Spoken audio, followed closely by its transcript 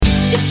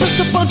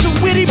a bunch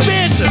of witty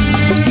banter.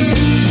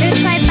 It's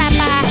my papa.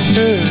 I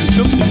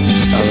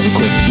have a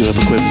quip. You have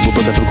a quip. We'll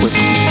both have a quip.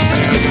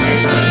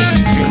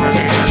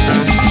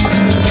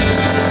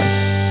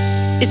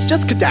 It's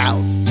just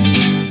cadals.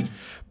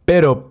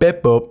 Pero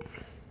Pepo.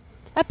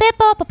 A beep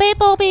boop, a beep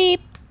boop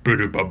beep.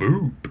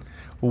 Boo-doo-ba-boop.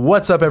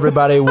 What's up,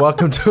 everybody?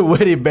 Welcome to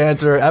Witty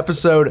Banter,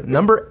 episode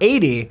number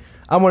 80.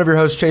 I'm one of your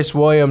hosts, Chase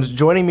Williams.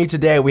 Joining me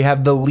today, we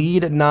have the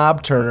lead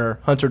knob turner,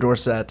 Hunter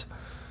Dorsett.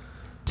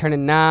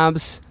 Turning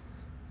knobs,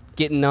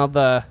 getting all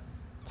the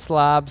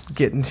slobs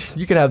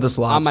You can have the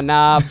slobs. on my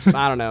knob.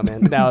 I don't know,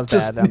 man. That was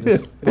Just- bad. I'm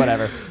just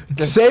whatever.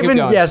 Just keep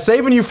going.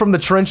 Saving you from the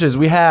trenches,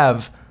 we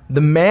have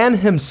the man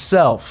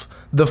himself,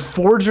 the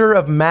forger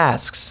of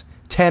masks,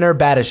 Tanner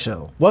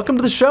Battishill. Welcome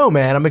to the show,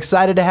 man. I'm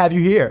excited to have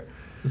you here.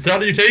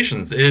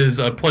 Salutations. It is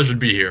a pleasure to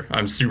be here.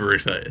 I'm super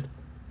excited.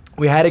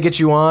 We had to get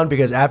you on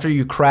because after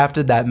you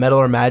crafted that Metal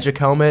or Magic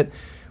helmet,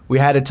 we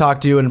had to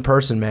talk to you in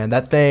person, man.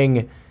 That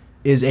thing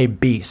is a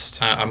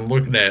beast. I'm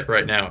looking at it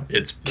right now.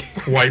 It's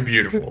quite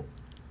beautiful.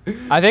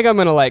 I think I'm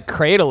gonna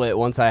cradle it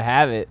once I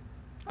have it.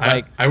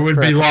 I would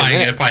for a be couple lying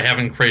minutes. if I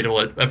haven't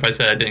cradled it, if I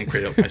said I didn't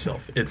cradle it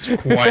myself. It's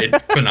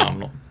quite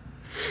phenomenal.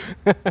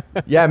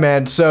 Yeah,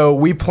 man. So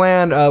we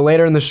plan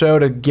later in the show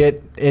to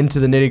get into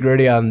the nitty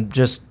gritty on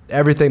just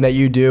everything that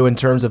you do in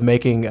terms of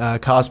making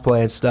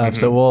cosplay and stuff.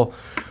 So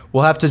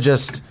we'll have to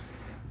just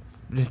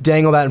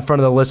dangle that in front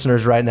of the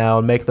listeners right now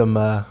and make them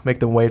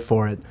wait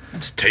for it.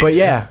 It's tasty. But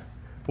yeah,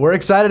 we're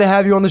excited to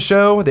have you on the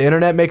show. The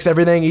internet makes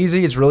everything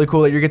easy. It's really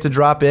cool that you get to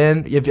drop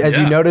in. As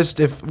you noticed,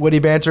 if Witty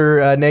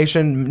Banter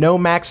Nation, no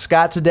Max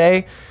Scott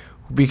today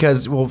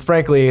because, well,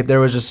 frankly, there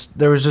was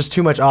just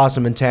too much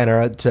awesome in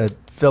Tanner to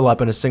fill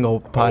up in a single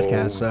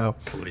podcast. So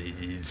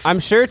Please. I'm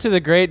sure to the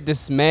great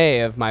dismay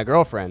of my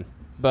girlfriend,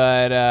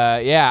 but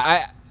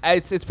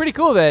it's pretty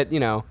cool that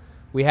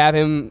we have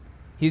him.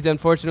 He's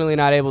unfortunately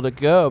not able to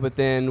go, but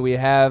then we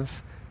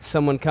have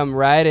someone come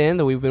right in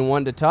that we've been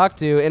wanting to talk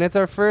to, and it's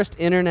our first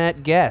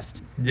internet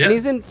guest. Yeah.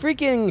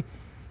 And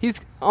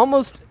he's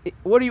almost,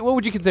 what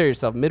would you consider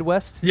yourself,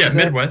 Midwest? Yeah, Is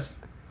that- Midwest.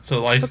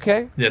 So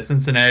Okay. yeah,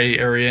 Cincinnati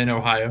area in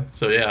Ohio.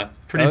 So yeah,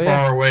 pretty Oh,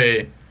 yeah. far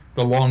away.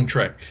 The long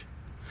trek.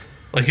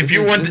 Like if This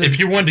you is-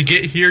 wanted to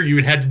get here, you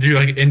would have to do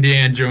like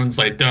Indiana Jones,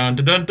 like dun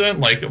dun dun dun,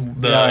 like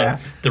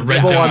the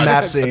red Full on dot.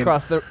 map scene.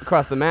 across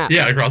the map.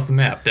 Yeah, across the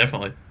map,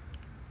 definitely.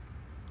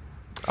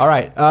 all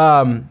right.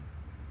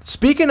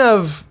 Speaking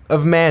of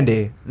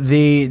Mandy,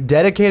 the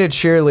dedicated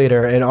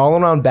cheerleader and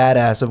all-around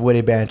badass of Witty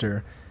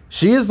Banter,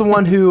 she is the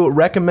one who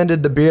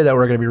recommended the beer that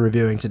we're going to be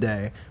reviewing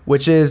today,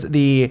 which is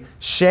the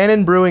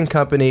Shannon Brewing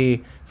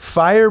Company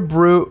Fire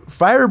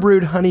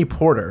Brewed Honey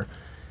Porter.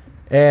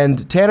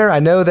 And Tanner, I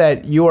know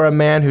that you are a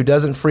man who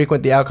doesn't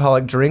frequent the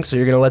alcoholic drink, so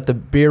you're going to let the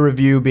beer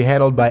review be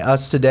handled by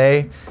us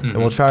today, and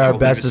we'll try I our will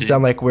best leave to it to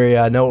sound you. like we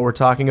know what we're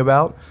talking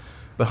about.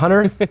 But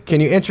Hunter,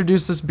 can you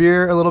introduce this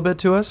beer a little bit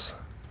to us?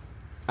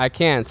 I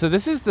can. So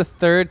this is the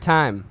third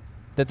time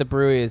that the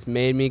brewery has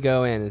made me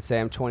go in and say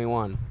I'm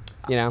 21.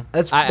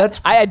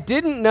 I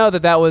didn't know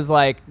that was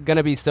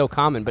gonna be so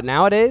common, but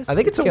nowadays I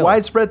think it's a killer.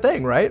 widespread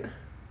thing, right?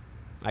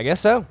 I guess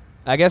so.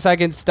 I guess I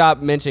can stop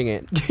mentioning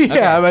it.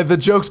 Yeah, I mean, the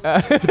joke's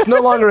it's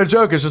no longer a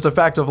joke, it's just a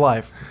fact of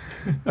life.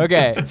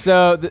 Okay,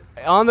 so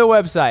on the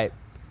website,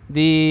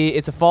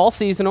 it's a fall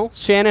seasonal.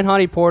 Shannon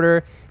Honey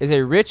Porter is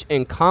a rich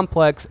and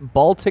complex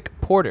Baltic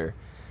porter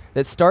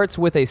that starts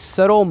with a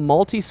subtle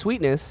malty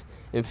sweetness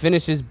and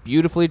finishes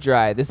beautifully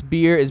dry. This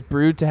beer is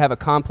brewed to have a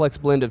complex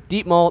blend of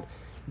deep malt,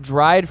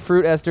 dried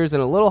fruit esters,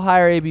 and a little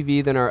higher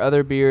ABV than our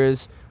other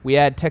beers. We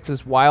add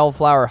Texas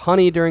wildflower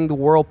honey during the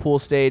whirlpool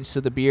stage, so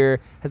the beer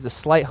has a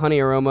slight honey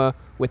aroma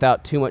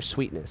without too much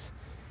sweetness.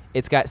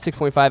 It's got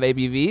 6.5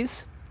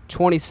 ABVs,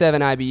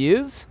 27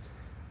 IBUs,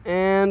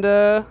 and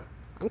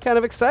I'm kind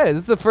of excited.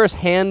 This is the first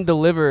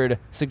hand-delivered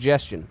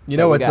suggestion. You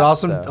know that we what's got,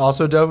 awesome, so.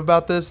 also dope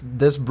about this?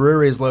 This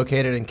brewery is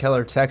located in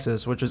Keller,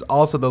 Texas, which is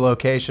also the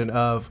location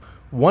of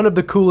one of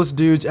the coolest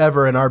dudes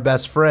ever and our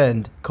best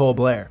friend, Cole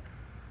Blair.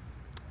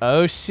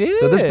 Oh, shit.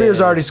 So this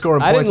beer's already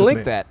scoring I points didn't with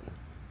link me. that.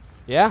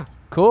 Yeah,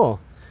 cool.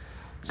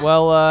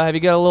 Well, have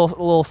you got a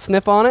little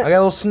sniff on it? I got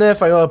a little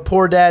sniff, I got a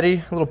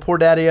little pour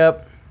daddy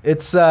up.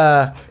 It's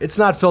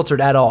not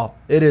filtered at all.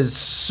 It is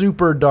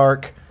super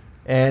dark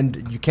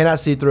and you cannot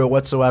see through it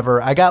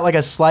whatsoever. I got like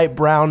a slight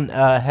brown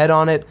head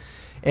on it,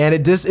 and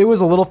it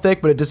was a little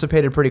thick, but it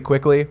dissipated pretty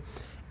quickly.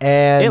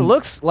 And It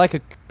looks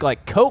like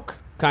Coke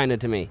kind of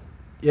to me.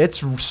 it's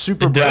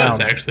super It brown.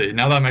 does actually.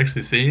 Now that I'm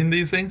actually seeing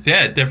these things,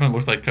 yeah, it definitely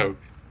looks like Coke.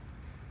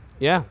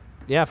 Yeah,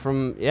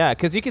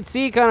 because you can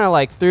see kind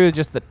of through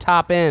just the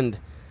top end,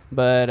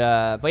 but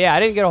yeah, I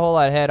didn't get a whole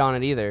lot of head on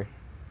it either.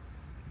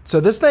 So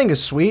this thing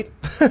is sweet,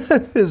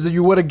 as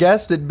you would have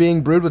guessed, it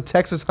being brewed with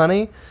Texas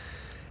honey.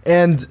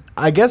 And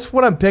I guess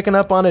what I'm picking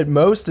up on it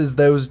most is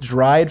those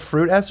dried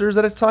fruit esters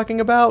that it's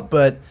talking about.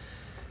 But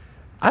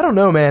I don't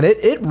know, man.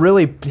 It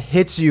really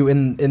hits you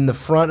in the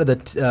front of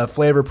the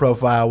flavor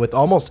profile with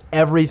almost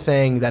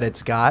everything that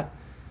it's got.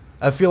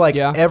 I feel like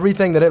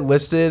everything that it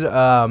listed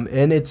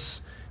in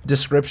its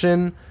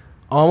description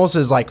almost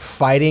is like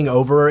fighting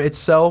over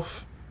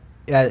itself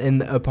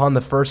upon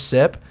the first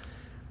sip,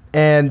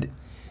 and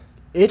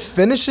it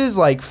finishes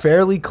like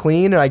fairly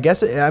clean. I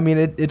guess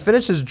it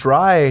finishes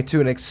dry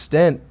to an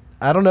extent.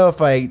 I don't know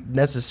if I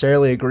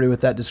necessarily agree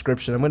with that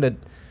description. I'm going to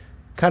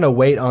kind of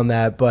wait on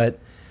that, but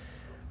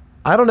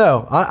I don't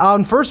know.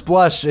 On first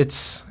blush,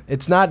 it's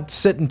not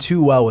sitting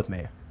too well with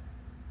me.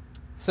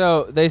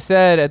 So they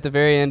said at the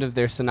very end of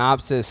their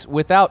synopsis,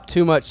 without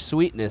too much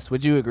sweetness.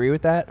 Would you agree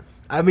with that?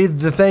 I mean,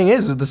 the thing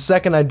is, the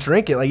second I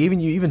drink it, like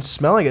even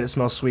smelling it, it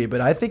smells sweet. But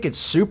I think it's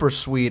super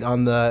sweet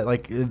on the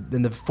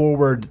in the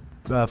forward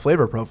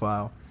flavor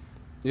profile.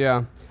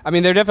 Yeah, I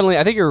mean, they're definitely.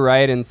 I think you're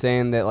right in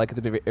saying that, like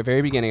at the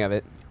very beginning of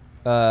it,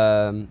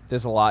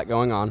 there's a lot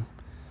going on.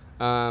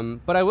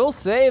 But I will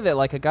say that,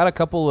 like, I got a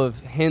couple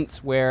of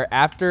hints where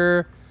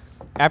after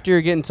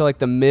you're getting to like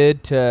the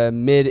mid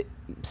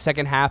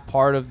second half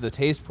part of the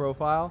taste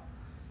profile,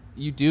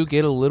 you do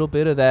get a little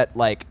bit of that,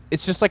 like,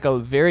 it's just like a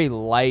very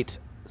light,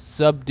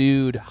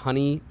 subdued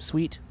honey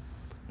sweet.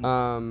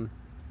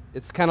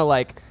 It's kind of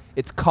like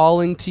it's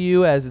calling to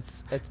you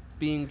as it's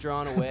being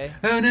drawn away.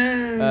 Oh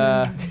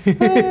no!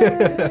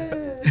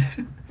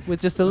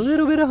 With just a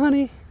little bit of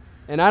honey.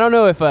 And I don't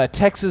know if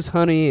Texas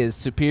honey is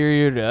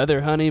superior to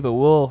other honey, but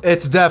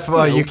It's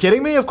definitely. Are you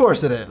kidding me? Of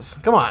course it is.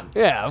 Come on.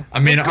 Yeah. I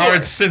mean, our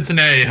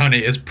Cincinnati honey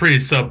is pretty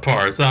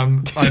subpar, so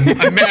I'm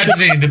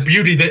imagining the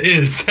beauty that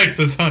is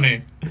Texas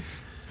honey. Get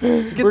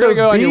We're gonna those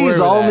go on your word bees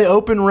with all in that. the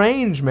open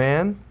range,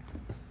 man.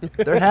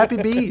 They're happy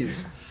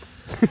bees.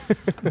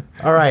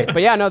 All right.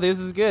 But yeah, no, this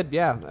is good.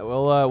 Yeah,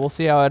 we'll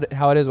see how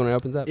it is when it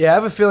opens up. Yeah, I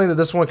have a feeling that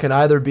this one can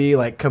either be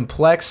like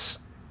complex,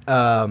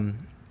 and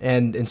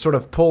sort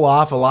of pull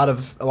off a lot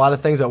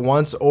of things at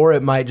once, or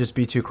it might just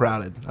be too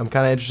crowded. I'm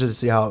kind of interested to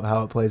see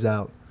how it plays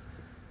out.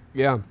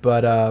 Yeah.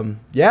 But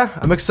yeah,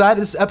 I'm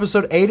excited. This is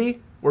episode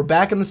 80. We're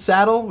back in the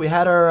saddle. We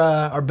had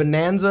our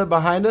bonanza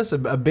behind us.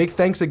 A big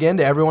thanks again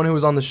to everyone who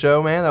was on the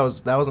show, man.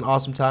 That was an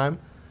awesome time.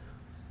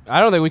 I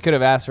don't think we could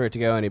have asked for it to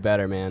go any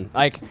better, man.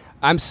 Like,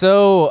 I'm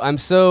so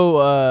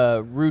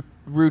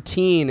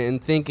routine in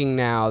thinking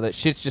now that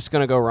shit's just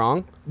gonna go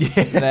wrong.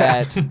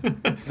 Yeah.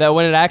 That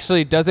when it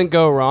actually doesn't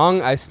go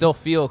wrong, I still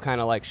feel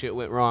kind of like shit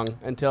went wrong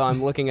until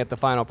I'm looking at the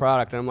final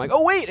product and I'm like,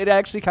 oh wait, it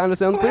actually kind of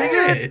sounds pretty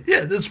good.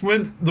 Yeah, this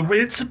went the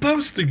way it's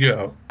supposed to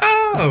go.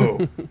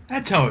 Oh,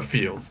 that's how it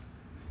feels.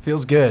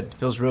 Feels good.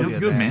 Feels real Feels good,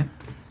 good, man.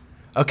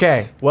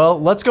 Okay,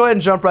 well, let's go ahead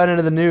and jump right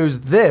into the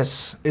news.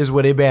 This is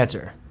Witty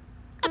Banter.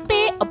 A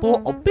beep, a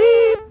boop, a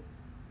beep.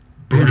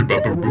 Booty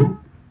bopper boo.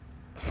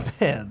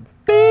 Man.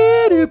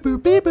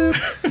 Beep-boop-beep-boop.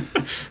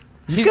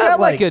 He's got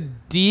like a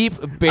deep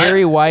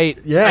Barry White.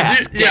 Yeah.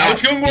 Yeah, I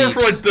was going more for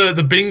like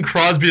the Bing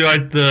Crosby,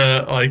 like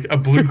a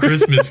Blue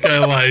Christmas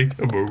kind of like.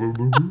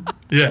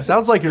 Yeah.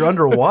 Sounds like you're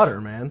underwater,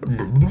 man.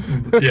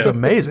 It's Yeah.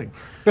 amazing.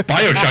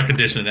 Bioshock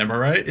edition, am I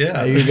right?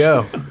 Yeah. There you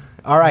go.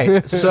 All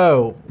right,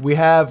 so we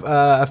have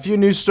a few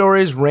news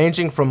stories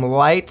ranging from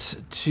light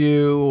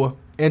to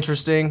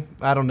interesting.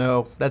 I don't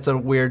know. That's a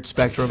weird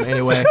spectrum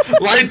anyway.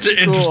 Light to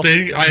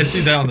interesting. I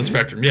see that on the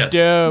spectrum. Yes.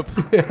 Dope.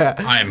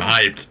 I am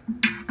hyped.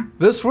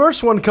 This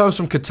first one comes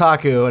from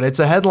Kotaku, and it's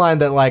a headline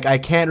that I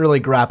can't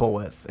really grapple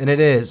with. And it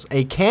is,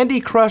 a Candy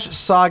Crush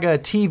Saga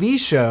TV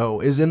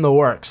show is in the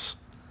works.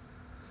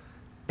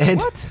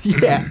 And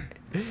yeah.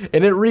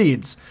 And it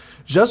reads,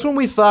 just when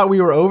we thought we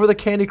were over the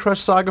Candy Crush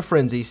Saga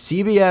frenzy,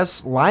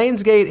 CBS,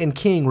 Lionsgate, and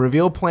King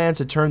reveal plans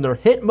to turn their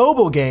hit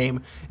mobile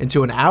game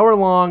into an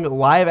hour-long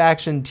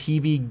live-action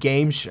TV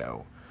game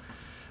show.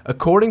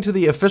 According to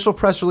the official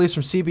press release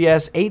from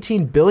CBS,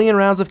 18 billion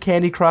rounds of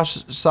Candy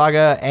Crush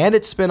Saga and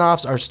its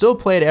spin-offs are still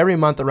played every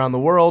month around the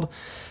world.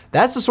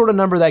 That's the sort of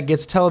number that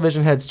gets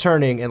television heads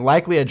turning and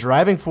likely a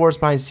driving force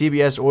behind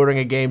CBS ordering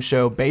a game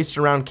show based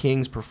around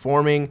King's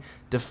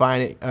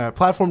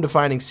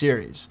platform-defining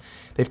series.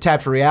 They've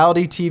tapped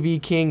reality TV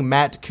king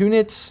Matt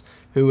Kunitz,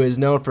 who is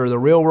known for The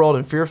Real World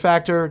and Fear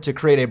Factor, to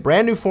create a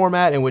brand new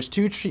format in which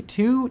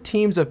two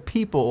teams of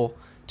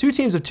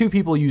two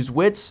people use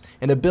wits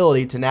and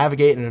ability to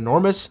navigate an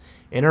enormous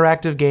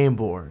interactive game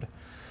board.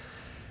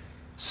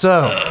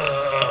 So,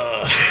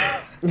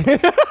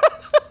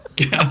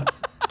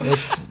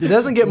 it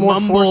doesn't get more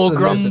Mumble, forced than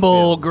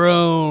grumble, this,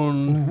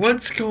 groan.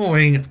 What's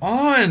going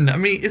on? I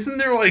mean, isn't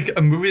there like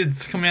a movie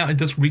that's coming out like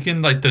this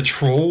weekend, like the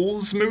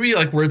Trolls movie,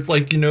 like where it's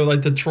like, you know,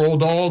 like the troll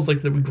dolls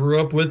like that we grew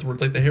up with, where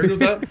it's like the hair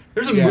goes out?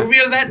 There's a movie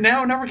of that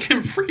now, and now we're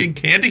getting freaking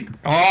candy.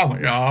 Oh my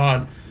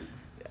god.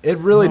 It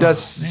really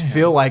does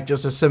feel like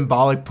just a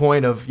symbolic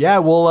point of, yeah,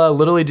 we'll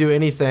literally do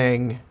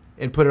anything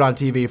and put it on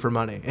TV for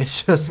money.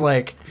 It's just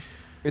like...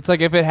 It's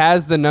like if it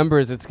has the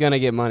numbers, it's gonna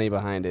get money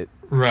behind it.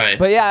 Right.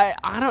 But yeah,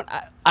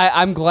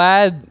 I'm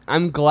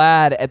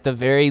glad at the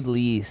very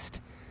least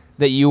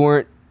that you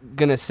weren't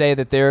gonna say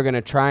that they were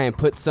gonna try and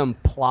put some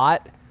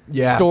plot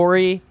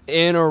story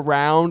in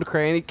around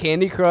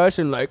Candy Crush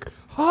and like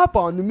hop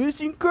on the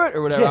missing cut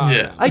or whatever.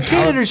 Yeah. I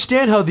can't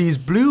understand how these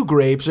blue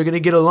grapes are going to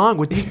get along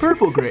with these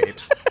purple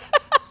grapes.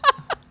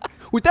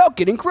 Without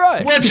getting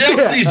crushed. Watch out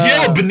for these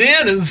yellow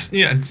bananas.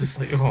 Yeah, it's just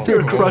like, oh.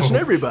 They're crushing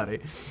everybody.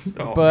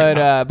 Oh,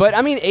 But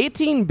I mean,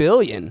 18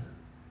 billion.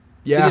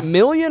 Yeah. Is it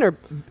million or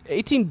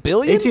 18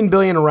 billion? 18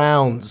 billion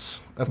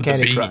rounds of With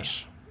Candy a B.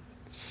 Crush.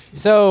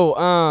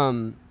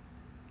 So,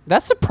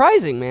 that's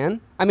surprising,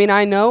 man. I mean,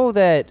 I know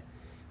that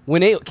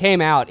when it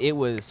came out, it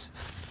was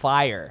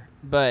fire,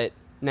 but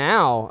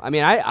now, I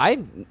mean, I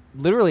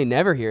literally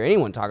never hear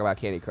anyone talk about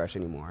Candy Crush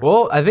anymore.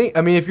 Well,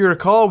 if you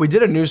recall, we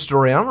did a news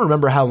story. I don't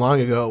remember how long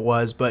ago it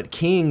was, but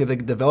King, the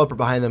developer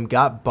behind them,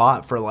 got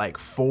bought for like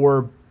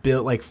 $4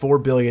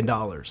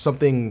 billion,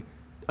 something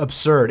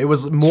absurd. It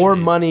was more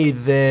money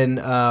than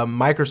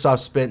Microsoft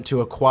spent to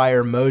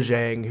acquire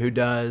Mojang, who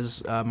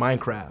does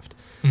Minecraft.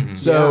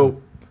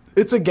 So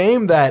it's a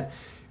game that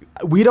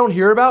we don't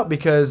hear about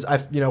because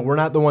we're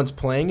not the ones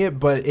playing it,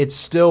 but it's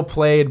still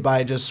played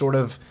by just sort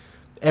of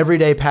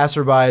everyday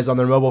passerbys on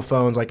their mobile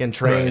phones, like in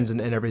trains and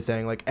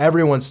everything. Like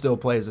everyone still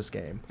plays this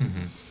game.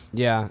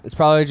 Yeah, it's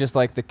probably just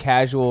like the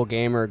casual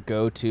gamer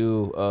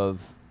go-to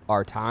of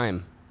our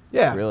time.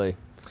 Yeah, Really.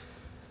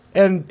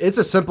 and it's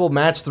a simple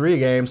match 3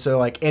 game, so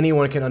like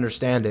anyone can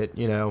understand it.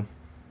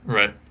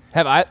 Right.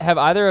 Have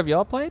either of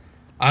y'all played?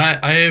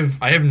 I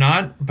have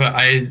not, but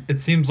it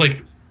seems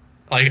like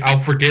I'll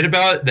forget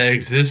about it, that it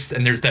exists,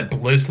 and there's that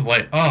bliss of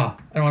like, oh, I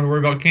don't want to worry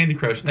about Candy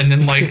Crush. And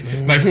then like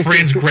my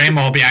friend's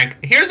grandma will be like,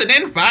 here's an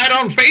invite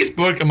on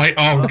Facebook. I'm like,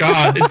 oh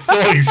God, it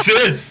still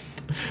exists.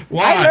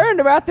 Why? I learned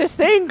about this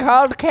thing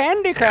called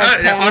Candy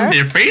Crush, on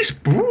their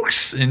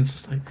Facebooks, and it's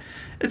just like,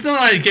 it's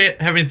not like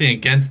I have anything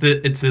against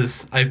it. It's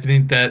just I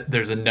think that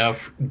there's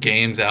enough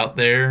games out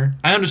there.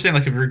 I understand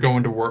like if you're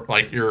going to work,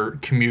 like you're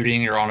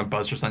commuting, you're on a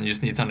bus or something, you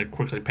just need something to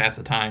quickly pass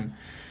the time.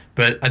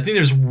 But I think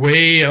there's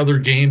way other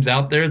games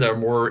out there that are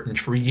more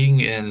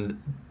intriguing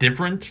and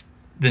different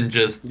than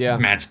just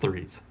match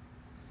 3s.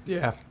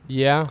 Yeah.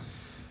 Yeah,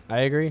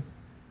 I agree.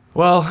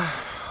 Well,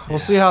 we'll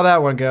see how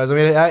that one goes. I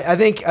mean, I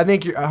think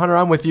Hunter,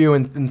 I'm with you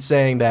in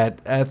saying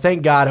that.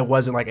 Thank God it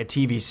wasn't like a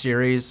TV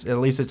series. At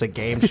least it's a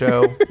game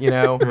show.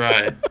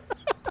 Right.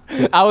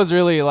 I was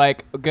really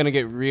like gonna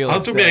get real. I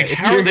was gonna be like,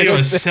 how are they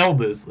gonna sell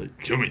this? Like,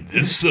 coming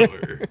this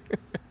summer.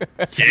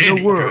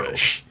 Candy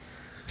Crush.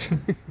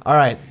 All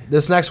right,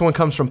 this next one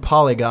comes from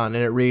Polygon,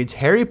 and it reads,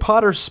 Harry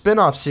Potter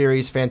spin-off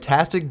series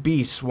Fantastic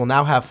Beasts will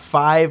now have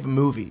 5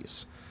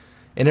 movies.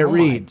 And it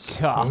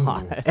reads,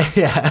 God.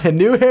 a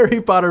new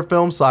Harry Potter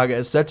film saga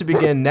is set to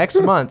begin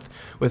next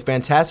month with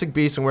Fantastic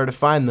Beasts and Where to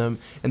Find Them,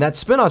 and that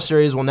spin-off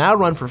series will now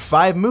run for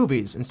 5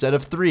 movies instead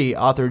of 3,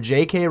 author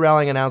J.K.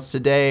 Rowling announced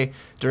today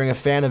during a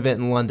fan event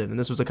in London, and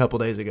this was a couple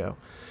days ago.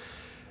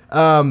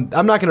 I'm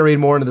not going to read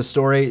more into the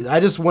story.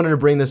 I just wanted to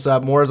bring this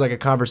up more as like a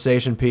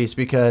conversation piece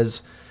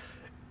because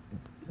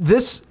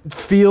this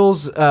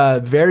feels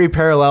very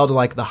parallel to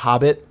like The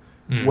Hobbit,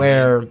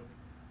 where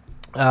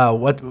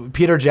what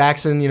Peter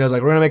Jackson, is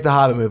like, we're gonna make the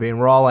Hobbit movie, and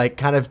we're all like,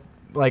 kind of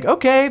like,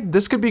 okay,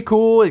 this could be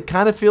cool. It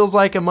kind of feels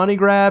like a money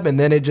grab, and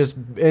then it just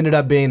ended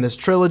up being this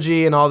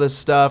trilogy and all this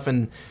stuff.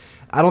 And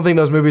I don't think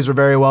those movies were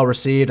very well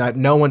received.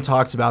 No one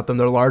talks about them.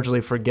 They're largely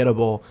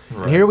forgettable.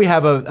 Right. And here we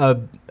have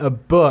a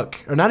book,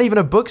 or not even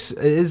a book.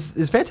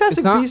 Is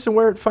Fantastic Beasts and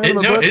Where to Find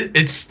Them a book?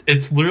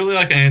 It's literally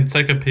like an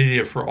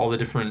encyclopedia for all the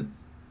different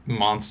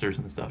monsters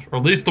and stuff, or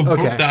at least the book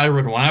that I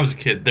read when I was a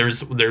kid.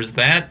 There's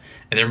that,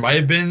 and there might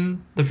have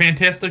been the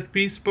Fantastic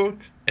Beasts book,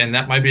 and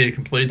that might be a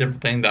completely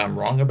different thing that I'm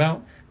wrong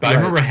about. But I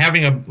remember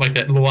having a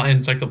little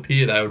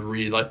encyclopedia that I would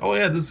read, like, oh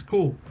yeah, this is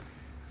cool.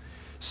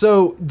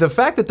 So the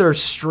fact that they're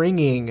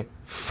stringing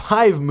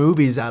 5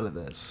 movies out of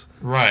this,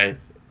 right?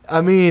 I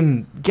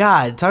mean,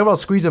 God, talk about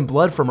squeezing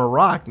blood from a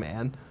rock,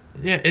 man.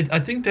 Yeah, I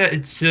think that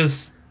it's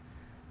just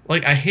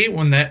like, I hate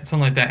when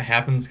something like that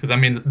happens, because I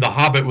mean, The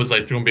Hobbit was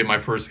like going to be my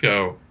first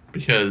go,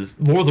 because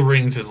Lord of the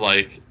Rings is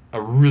like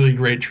a really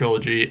great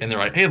trilogy, and they're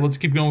like, hey, let's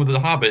keep going with The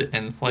Hobbit,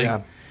 and it's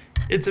like,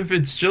 if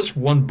it's just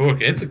one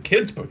book, it's a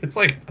kid's book. It's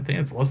like, I think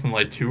it's less than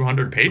like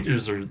 200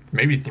 pages or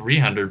maybe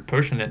 300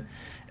 pushing it,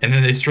 and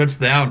then they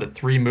stretched it out to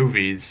 3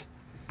 movies.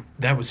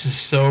 That was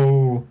just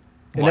so.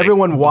 And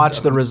everyone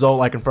watched the result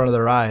like in front of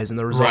their eyes, and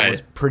the result was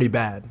pretty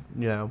bad,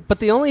 But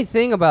the only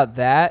thing about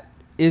that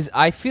is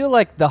I feel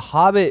like The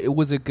Hobbit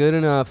was a good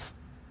enough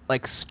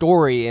like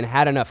story and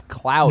had enough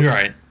clout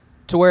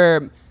to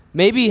where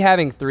maybe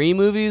having 3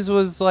 movies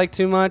was like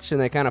too much, and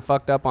they kind of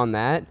fucked up on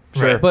that.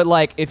 Sure. But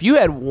like if you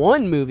had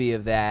 1 movie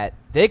of that,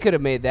 they could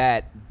have made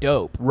that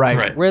dope.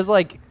 Right. Whereas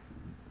like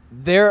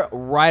they're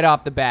right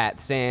off the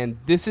bat saying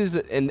this is,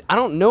 and I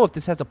don't know if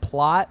this has a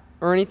plot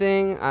or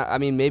anything. I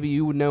mean, maybe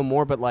you would know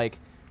more, but like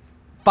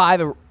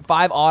 5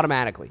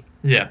 automatically.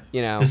 Yeah.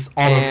 Just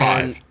auto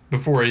 5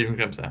 before it even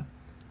comes out.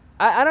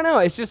 I don't know.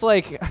 It's just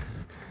like,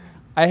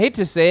 I hate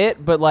to say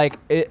it, but like,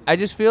 I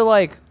just feel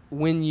like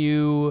when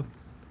you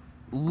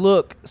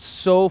look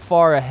so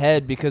far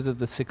ahead because of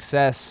the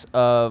success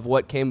of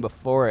what came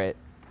before it,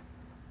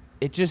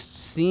 it just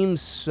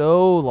seems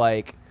so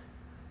like,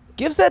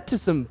 gives that to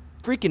some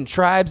freaking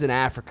tribes in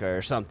Africa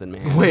or something,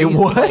 man. Wait,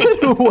 what?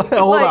 Hold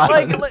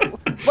on.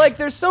 Like,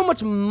 there's so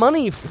much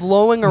money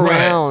flowing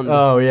around.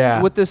 Oh,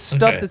 yeah. With this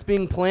stuff that's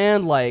being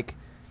planned, like,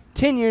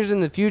 10 years in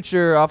the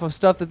future off of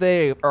stuff that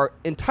they are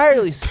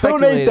entirely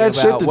speculating Donate that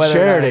about shit to whether or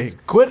not charity. it's-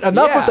 Quit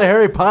enough Yeah. with the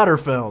Harry Potter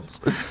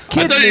films. I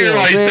Kids thought you were meals,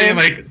 like man. saying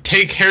like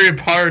take Harry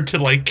Potter to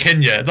like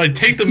Kenya, like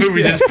take the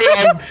movie, just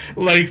put on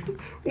like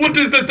what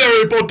is this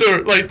Harry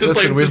Potter? Like just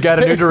Listen, like we've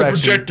got a new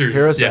direction. projectors.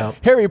 Hear us Yeah. out.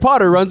 Harry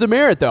Potter runs a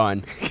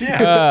marathon.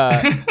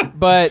 Yeah.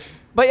 But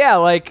yeah,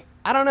 like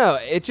I don't know.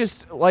 It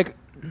just like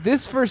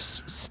this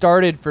first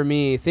started for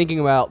me thinking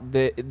about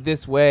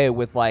this way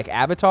with like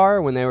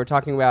Avatar when they were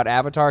talking about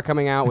Avatar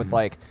coming out with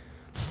like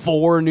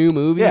 4 new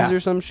movies Yeah. or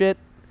some shit,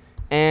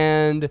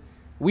 and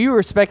we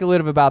were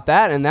speculative about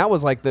that, and that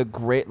was like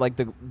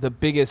the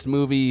biggest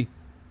movie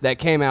that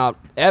came out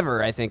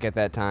ever, I think, at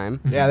that time.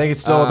 Yeah, I think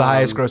it's still the Um,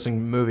 highest grossing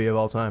movie of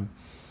all time.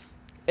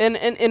 And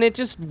it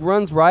just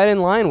runs right in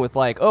line with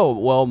like, oh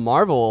well,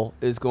 Marvel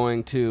is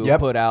going to Yep.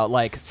 put out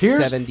like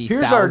Here's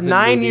 70,000 our movies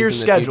 9-year in the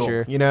schedule.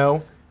 future. You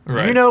know,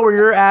 Right. you know where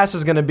your ass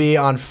is going to be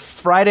on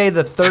Friday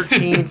the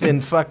 13th in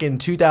fucking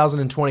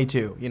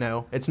 2022. You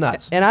know, it's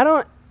nuts. And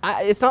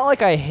it's not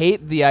like I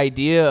hate the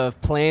idea of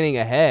planning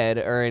ahead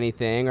or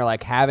anything or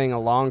like having a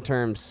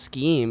long-term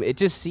scheme. It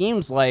just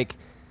seems like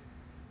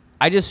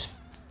I just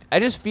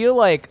feel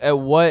like at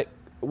what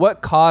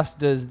cost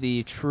does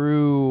the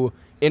true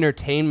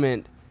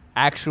entertainment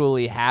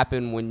actually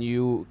happen when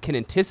you can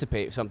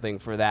anticipate something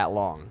for that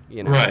long,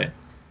 you know? Right.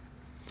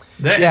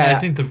 That, Yeah, and I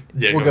think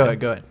Well, go ahead.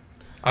 Go ahead.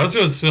 I was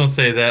just gonna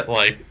say that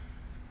like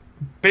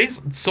based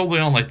solely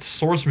on like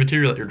source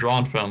material that you're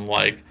drawn from,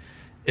 like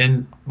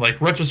in like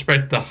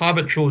retrospect, the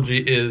Hobbit trilogy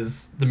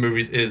is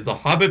The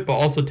Hobbit, but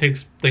also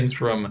takes things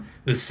from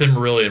the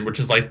Silmarillion, which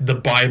is like the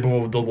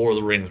Bible of the Lord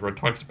of the Rings, where it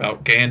talks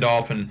about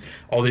Gandalf and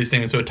all these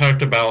things. So it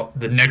talked about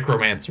the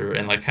Necromancer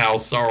and like how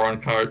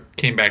Sauron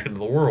came back into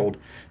the world.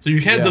 So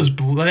you had Yeah. those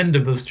blend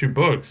of those two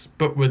books,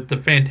 but with the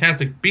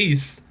Fantastic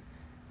Beasts,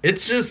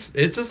 it's just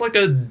like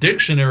a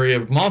dictionary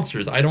of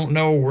monsters. I don't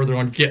know where they're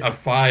going to get a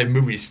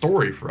 5-movie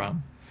story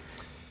from.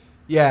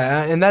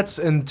 Yeah,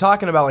 and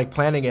talking about like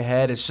planning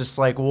ahead, it's just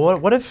like,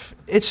 what if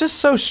it's just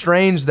so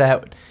strange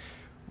that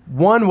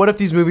what if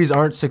these movies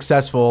aren't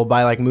successful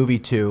by like movie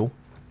 2,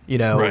 you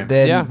know, Right.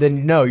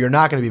 then no, you're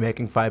not going to be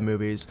making 5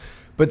 movies.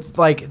 But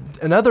like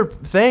another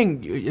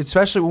thing,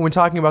 especially when we're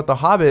talking about The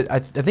Hobbit, I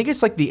think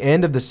it's like the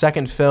end of the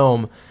second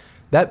film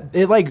that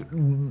it like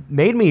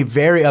made me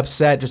very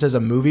upset just as a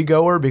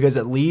moviegoer because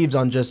it leaves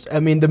on just, I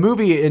mean, the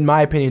movie in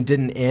my opinion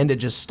didn't end, it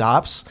just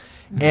stops.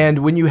 And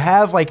when you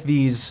have like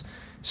these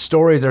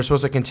stories that are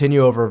supposed to continue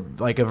over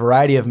like a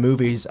variety of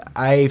movies,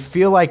 I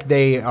feel like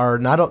they're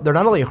not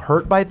only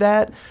hurt by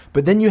that,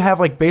 but then you have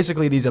like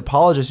basically these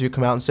apologists who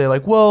come out and say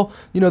like, well,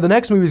 you know, the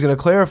next movie is going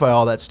to clarify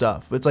all that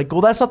stuff. It's like,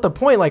 well, that's not the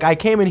point. Like I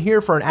came in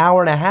here for an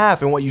hour and a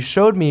half and what you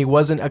showed me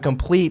wasn't a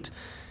complete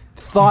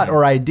thought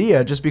or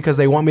idea just because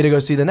they want me to go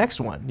see the next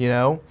one, you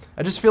know?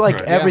 I just feel like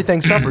Right.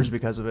 everything suffers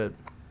because of it.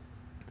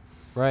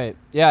 Right.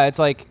 Yeah, it's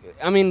like,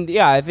 I mean,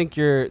 yeah, I think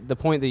the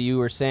point that you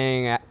were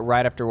saying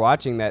right after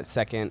watching that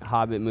second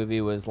Hobbit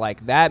movie was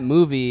like that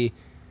movie,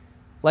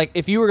 like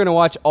if you were going to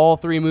watch all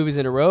 3 movies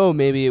in a row,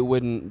 maybe it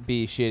wouldn't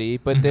be shitty,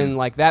 but then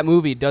like that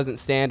movie doesn't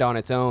stand on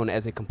its own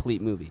as a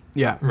complete movie.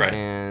 Yeah. Right.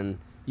 And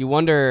you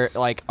wonder,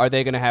 like, are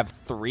they going to have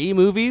 3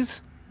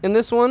 movies in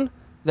this one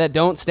that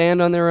don't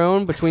stand on their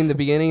own between the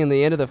beginning and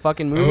the end of the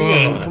fucking movie?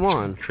 I mean, come that's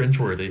on.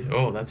 cringeworthy.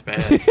 Oh, that's bad.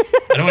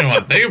 I don't even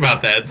want to think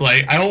about that. It's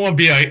like I don't want to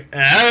be like,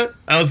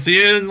 I'll see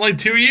you in like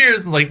 2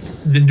 years, and like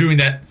then doing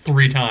that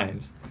 3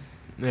 times.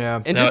 Yeah.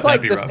 And That- just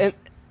like that'd be rough.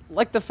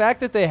 like the fact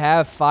that they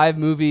have 5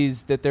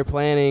 movies that they're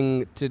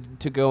planning to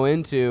go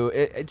into,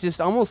 it just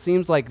almost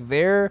seems like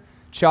they're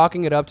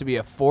chalking it up to be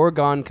a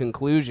foregone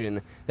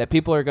conclusion that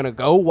people are going to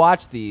go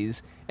watch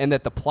these and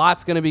that the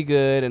plot's going to be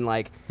good, and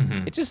like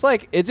it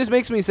just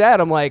makes me sad.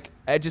 I'm like,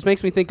 it just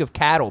makes me think of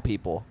cattle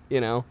people, you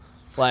know?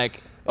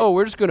 Like, oh,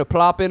 we're just going to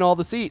plop in all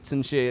the seats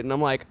and shit. And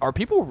I'm like, are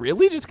people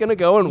really just going to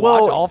go and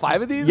watch all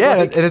 5 of these? Yeah,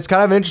 Like, and it's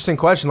kind of an interesting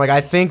question. Like,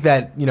 I think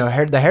that, you know,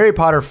 the Harry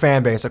Potter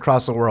fan base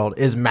across the world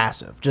is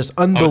massive, just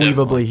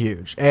unbelievably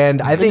huge.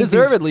 And I and think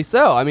deservedly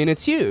so. I mean,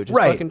 it's huge. It's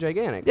Right. fucking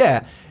gigantic.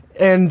 Yeah,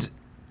 and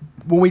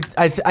when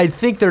I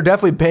think they're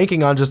definitely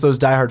banking on just those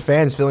diehard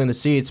fans filling the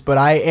seats. But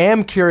I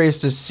am curious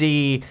to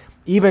see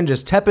even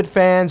just tepid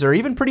fans or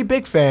even pretty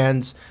big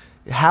fans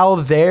how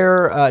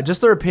their just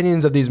their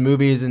opinions of these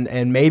movies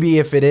and maybe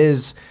if it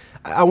is,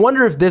 I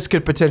wonder if this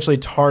could potentially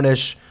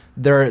tarnish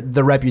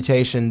the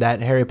reputation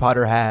that Harry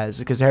Potter has,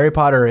 because Harry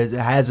Potter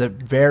has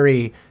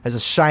a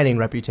shining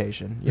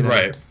reputation. You know?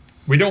 Right.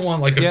 We don't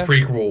want like a Yeah.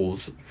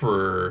 prequels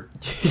for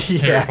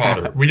Yeah. Harry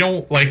Potter. We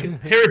don't like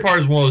Harry Potter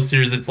is one of those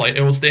series that's like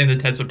it will stand the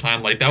test of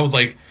time. Like that was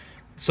like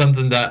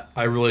something that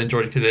I really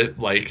enjoyed because it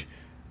like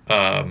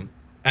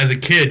as a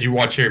kid you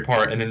watch Harry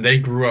Potter and then they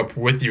grew up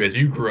with you as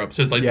you grew up.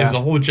 So it's like Yeah. there's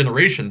a whole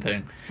generation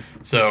thing.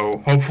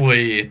 So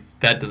hopefully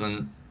that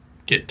doesn't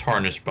get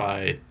tarnished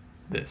by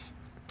this.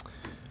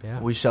 Yeah.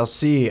 We shall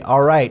see.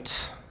 All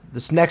right.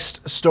 This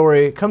next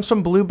story comes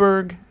from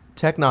Bloomberg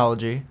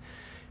Technology.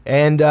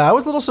 And I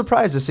was a little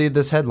surprised to see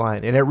this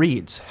headline. And it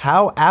reads,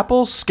 How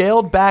Apple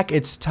Scaled Back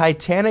Its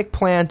Titanic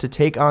Plan to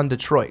Take on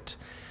Detroit.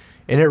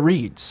 And it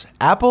reads,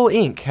 Apple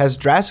Inc. has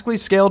drastically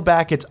scaled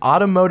back its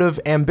automotive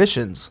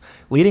ambitions,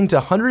 leading to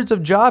hundreds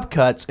of job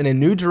cuts in a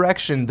new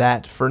direction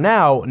that, for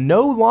now,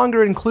 no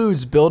longer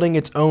includes building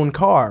its own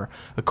car,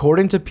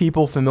 according to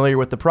people familiar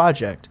with the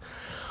project.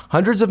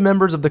 Hundreds of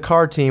members of the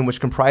car team,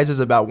 which comprises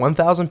about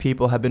 1,000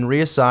 people, have been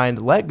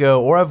reassigned, let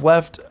go, or have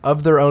left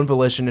of their own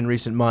volition in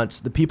recent months,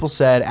 the people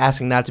said,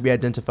 asking not to be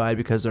identified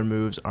because their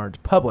moves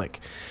aren't public.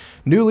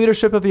 New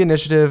leadership of the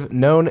initiative,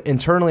 known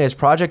internally as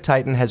Project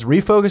Titan, has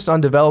refocused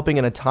on developing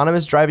an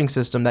autonomous driving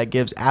system that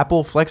gives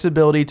Apple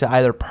flexibility to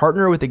either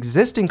partner with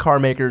existing car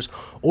makers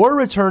or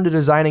return to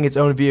designing its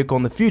own vehicle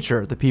in the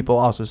future, the people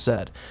also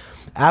said.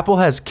 Apple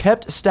has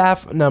kept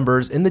staff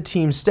numbers in the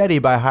team steady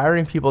by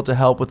hiring people to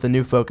help with the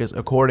new focus,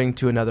 according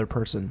to another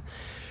person.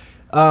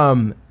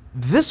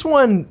 This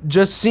one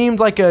just seemed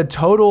like a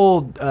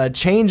total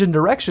change in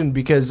direction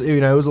because,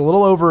 it was a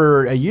little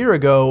over a year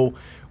ago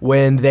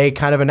when they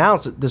kind of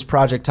announced this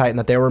Project Titan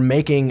that they were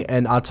making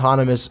an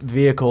autonomous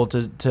vehicle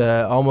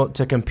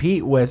to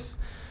compete with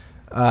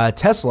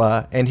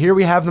Tesla, and here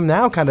we have them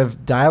now kind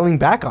of dialing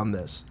back on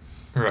this.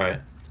 Right.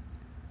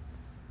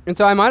 And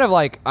so I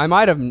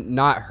might have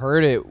not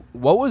heard it.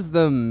 What was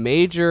the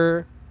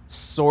major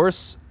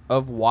source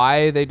of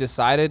why they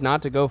decided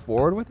not to go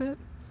forward with it?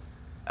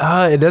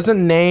 It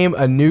doesn't name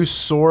a new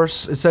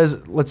source. It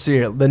says, let's see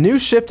here. The new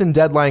shift in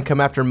deadline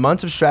come after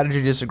months of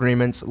strategy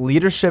disagreements,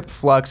 leadership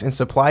flux, and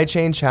supply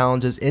chain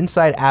challenges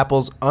inside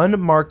Apple's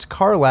unmarked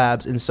car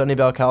labs in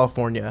Sunnyvale,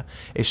 California,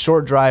 a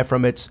short drive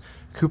from its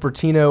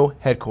Cupertino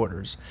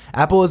headquarters.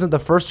 Apple isn't the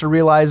first to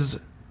realize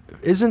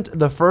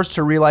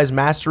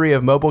mastery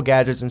of mobile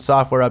gadgets and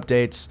software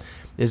updates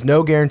is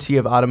no guarantee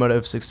of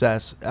automotive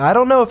success. I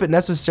don't know if it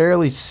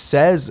necessarily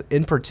says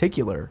in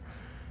particular.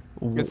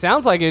 It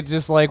sounds like it's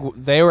just like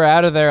they were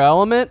out of their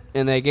element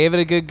and they gave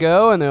it a good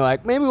go and they're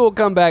like, maybe we'll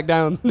come back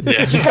down in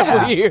a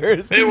couple of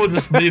years. Maybe we'll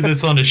just leave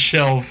this on a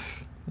shelf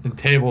and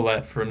table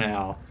that for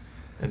now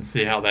and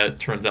see how that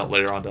turns out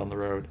later on down the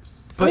road.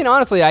 I mean,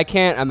 honestly, I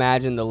can't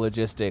imagine the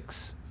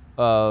logistics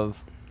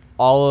of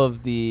all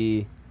of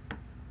the...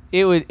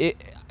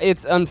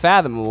 It's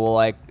unfathomable,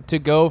 like, to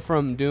go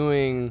from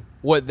doing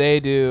what they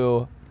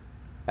do...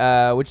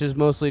 which is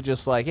mostly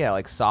just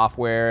like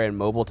software and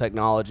mobile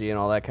technology and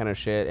all that kind of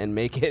shit, and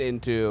make it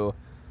into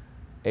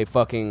a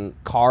fucking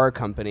car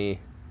company.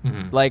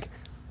 Mm-hmm.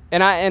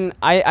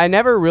 I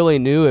never really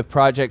knew if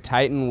Project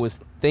Titan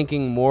was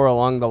thinking more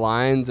along the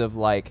lines of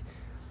like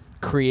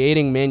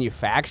creating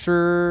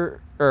manufacturing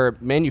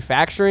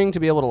to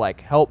be able to like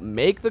help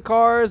make the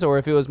cars, or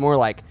if it was more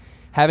like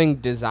having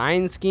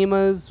design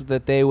schemas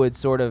that they would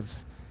sort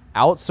of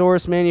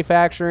outsource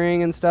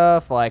manufacturing and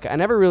stuff. Like, I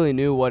never really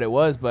knew what it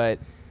was, but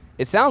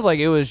it sounds like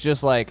it was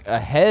just like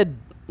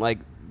like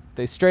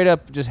they straight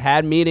up just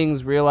had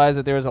meetings, realized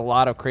that there was a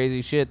lot of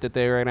crazy shit that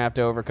they were gonna have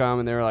to overcome,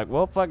 and they were like,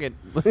 well, fuck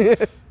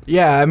it.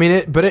 Yeah, I mean,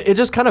 it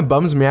just kind of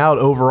bums me out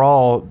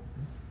overall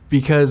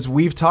because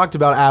we've talked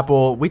about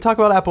Apple. We talk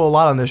about Apple a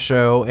lot on this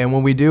show, and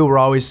when we do, we're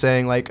always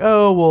saying like,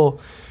 oh, well,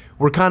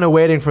 we're kind of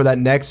waiting for that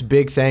next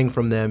big thing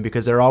from them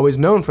because they're always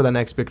known for the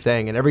next big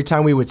thing. And every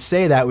time we would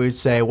say that, we would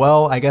say,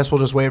 well, I guess we'll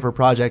just wait for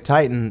Project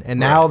Titan. And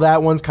now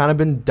that one's kind of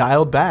been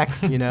dialed back,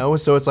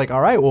 So it's like,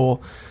 all right,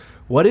 well,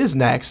 what is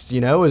next?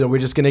 Are we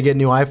just going to get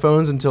new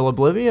iPhones until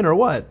oblivion or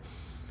what?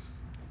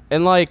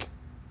 And like,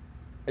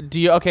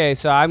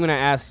 so I'm going to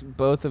ask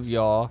both of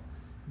y'all,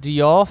 do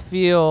y'all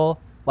feel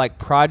like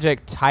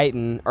Project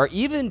Titan, or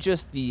even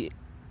just the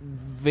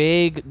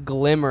vague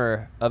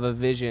glimmer of a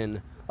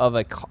vision of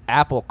a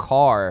Apple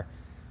car,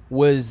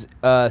 was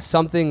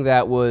something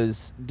that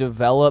was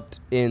developed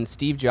in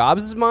Steve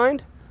Jobs'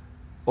 mind,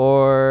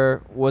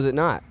 or was it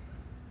not?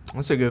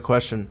 That's a good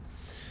question.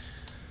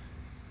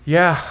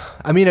 Yeah,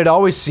 I mean, it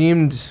always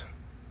seemed,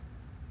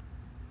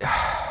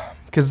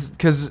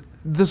 because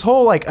this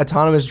whole like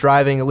autonomous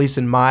driving, at least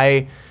in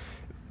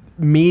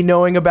me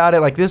knowing about it,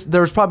 like this,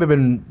 there's probably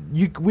been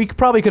we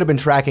probably could have been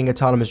tracking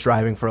autonomous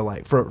driving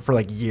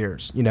for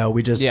years. It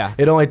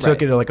only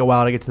took it like a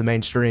while to get to the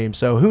mainstream.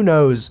 So who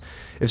knows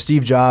if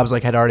Steve Jobs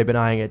had already been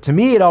eyeing it. To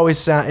me, it always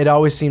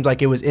seemed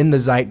like it was in the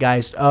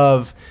zeitgeist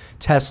of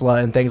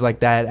Tesla and things like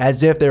that,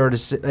 as if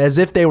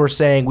they were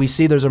saying, we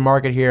see there's a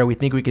market here, we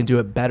think we can do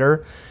it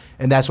better,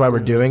 and that's why we're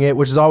doing it,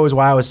 which is always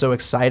why I was so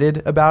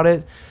excited about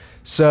it.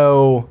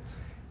 So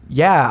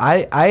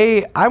yeah,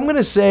 I'm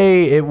gonna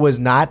say it was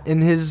not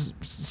in his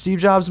Steve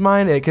Jobs'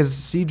 mind, because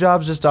Steve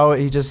Jobs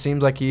he just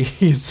seems like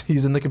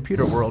he's in the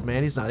computer world,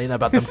 man. He's not in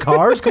about them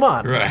cars. Come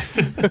on, right?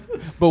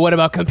 But what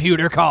about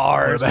computer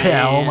cars?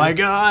 Oh my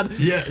god.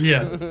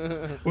 Yeah.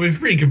 Well, if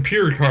you're reading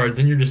computer cars,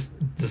 then you're just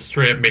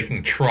straight up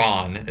making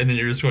Tron, and then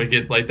you're just going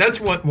to get that's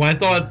what when I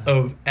thought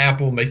of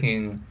Apple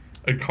making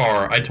a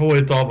car, I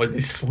totally thought of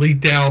these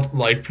sleeked out,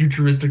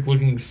 futuristic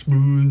looking,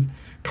 smooth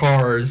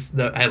cars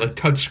that had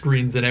touch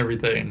screens and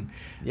everything.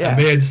 Yeah, I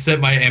may have set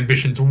my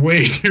ambitions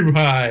way too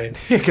high.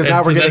 Because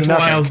now we're getting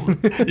nothing.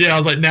 I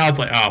was like, now it's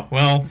like, oh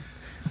well,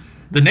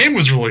 the name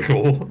was really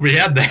cool. We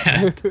had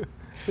that.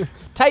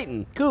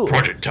 Titan, cool.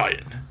 Project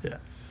Titan.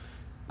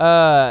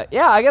 Yeah.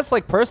 Yeah. I guess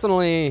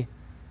personally,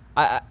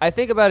 I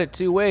think about it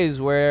two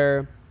ways,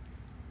 where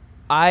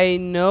I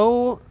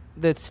know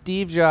that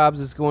Steve Jobs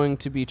is going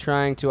to be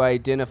trying to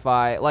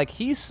identify, like,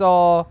 he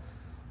saw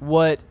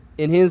what,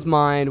 in his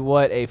mind,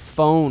 what a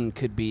phone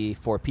could be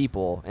for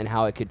people and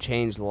how it could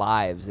change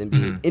lives and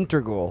be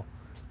integral,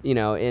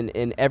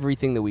 in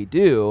everything that we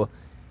do.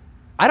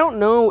 I don't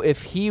know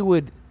if he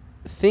would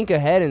think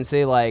ahead and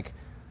say, like,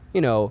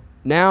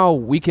 now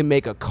we can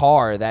make a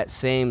car that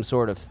same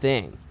sort of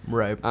thing.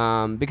 Right.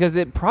 Because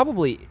it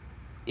probably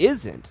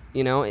isn't.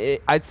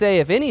 I'd say,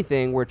 if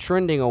anything, we're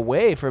trending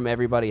away from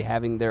everybody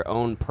having their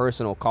own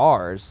personal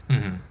cars.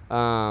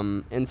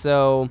 And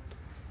so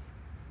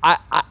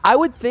I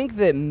would think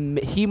that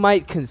he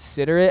might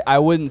consider it. I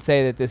wouldn't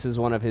say that this is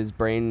one of his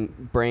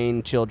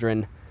brain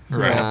children.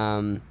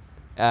 Right.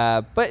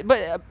 But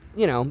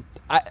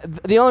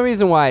the only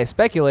reason why I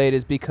speculate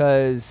is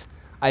because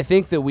I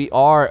think that we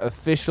are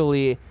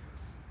officially,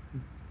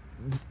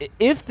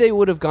 if they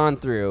would have gone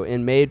through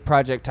and made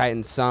Project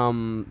Titan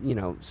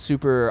some,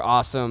 super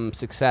awesome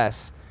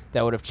success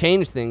that would have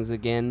changed things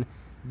again,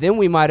 then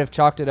we might have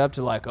chalked it up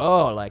to like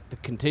the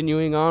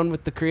continuing on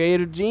with the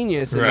creative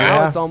genius. And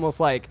now it's almost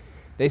like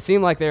they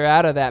seem like they're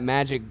out of that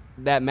magic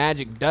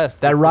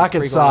dust. That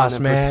rocket sauce,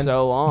 for man.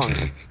 so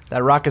long.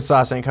 That rocket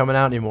sauce ain't coming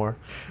out anymore.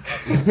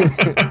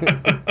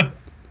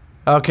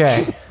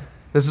 Okay.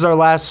 This is our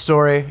last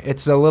story.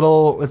 It's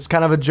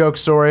kind of a joke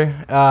story.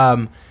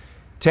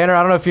 Tanner,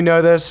 I don't know if you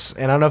know this,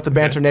 and I don't know if the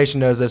Banter Nation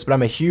knows this, but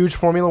I'm a huge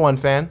Formula One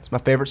fan. It's my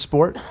favorite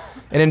sport.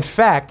 And in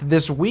fact,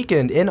 this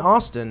weekend in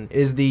Austin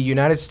is the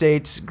United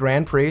States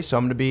Grand Prix. So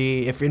I'm going to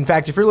be, if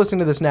you're listening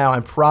to this now,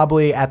 I'm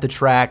probably at the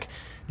track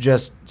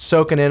just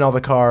soaking in all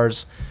the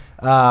cars.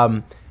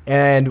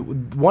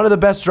 And one of the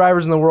best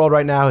drivers in the world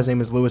right now, his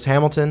name is Lewis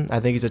Hamilton. I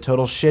think he's a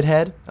total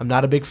shithead. I'm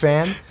not a big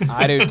fan.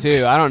 I do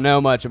too. I don't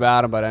know much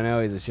about him, but I know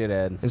he's a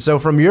shithead. And so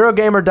from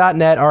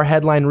Eurogamer.net, our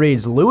headline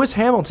reads, Lewis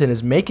Hamilton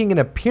is making an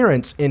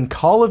appearance in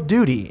Call of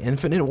Duty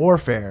Infinite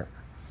Warfare.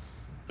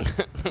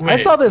 Wait, I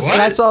saw this,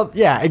 what?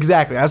 yeah,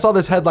 exactly. I saw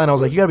this headline. I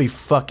was like, you gotta be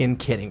fucking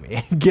kidding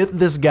me. Get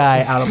this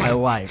guy out of my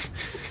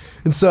life.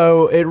 And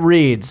so it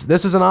reads,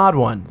 this is an odd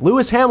one.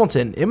 Lewis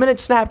Hamilton, eminent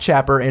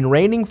Snapchapper and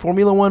reigning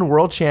Formula One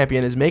world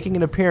champion, is making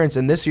an appearance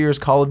in this year's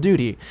Call of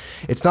Duty.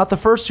 It's not the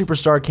first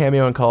superstar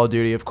cameo in Call of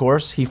Duty, of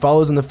course. He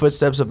follows in the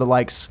footsteps of the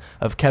likes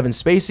of Kevin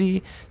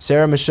Spacey,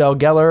 Sarah Michelle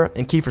Gellar,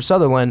 and Kiefer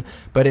Sutherland,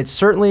 but it's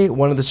certainly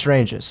one of the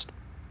strangest.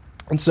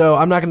 And so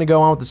I'm not going to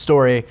go on with the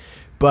story,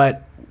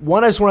 but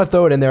one, I just want to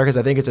throw it in there because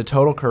I think it's a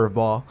total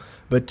curveball.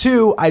 But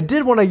two, I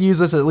did want to use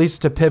this at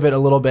least to pivot a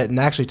little bit and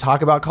actually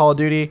talk about Call of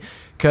Duty,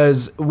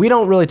 because we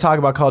don't really talk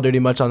about Call of Duty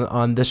much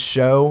on this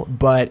show,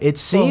 but it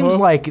seems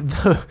like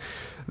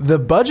the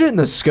budget and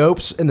the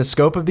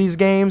scope of these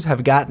games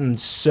have gotten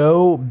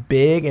so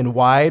big and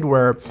wide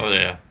where,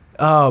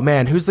 oh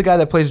man, who's the guy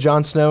that plays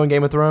Jon Snow in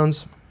Game of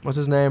Thrones? What's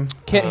his name?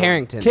 Kit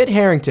Harington. Kit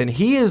Harington.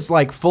 He is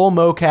like full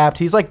mocapped.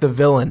 He's like the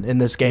villain in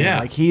this game. Yeah.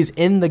 Like he's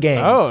in the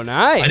game. Oh,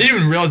 nice. I didn't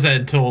even realize that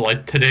until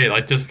like today,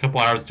 like just a couple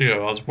hours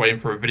ago. I was waiting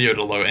for a video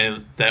to load, and it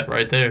was that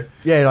right there.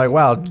 Yeah, you're like,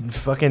 wow,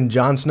 fucking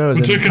Jon Snow's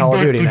in Call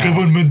of Duty the now.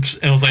 government.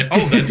 And I was like,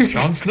 oh, that's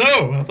Jon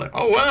Snow. I was like,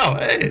 oh wow,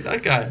 hey,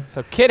 that guy.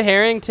 So Kit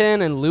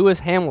Harington and Lewis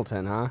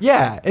Hamilton, huh?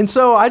 Yeah, and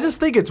so I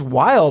just think it's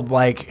wild,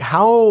 like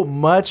how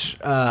much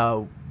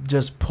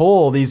just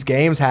pull these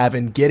games have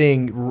in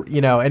getting,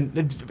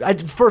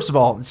 first of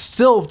all, it's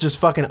still just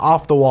fucking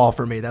off the wall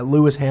for me that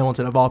Lewis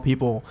Hamilton of all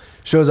people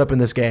shows up in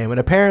this game,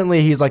 and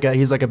apparently he's like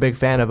a big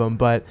fan of him.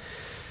 But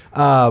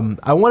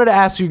I wanted to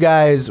ask you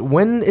guys,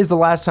 when is the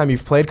last time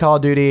you've played Call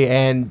of Duty,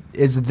 and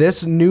is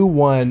this new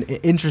one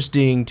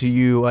interesting to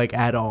you like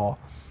at all?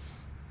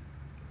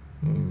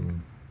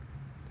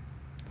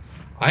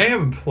 I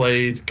haven't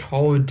played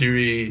Call of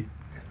Duty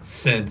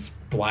since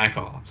Black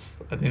Ops.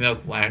 I think that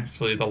was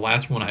actually the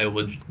last one I That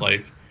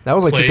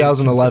was like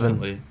 2011.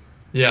 consistently.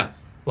 Yeah,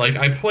 like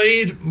I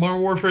played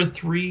Modern Warfare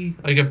 3.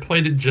 Like I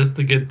played it just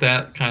to get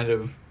that kind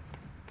of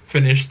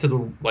finished to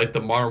the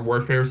Modern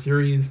Warfare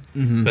series.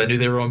 Mm-hmm. But I knew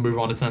they were gonna move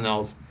on to something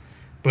else.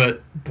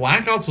 But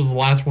Black Ops was the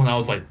last one I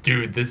was like,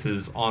 dude, this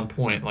is on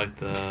point. Like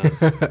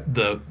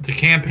the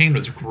campaign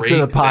was great. It's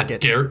in the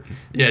pocket. Gary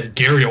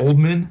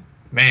Oldman,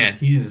 man,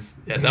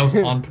 that was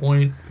on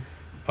point.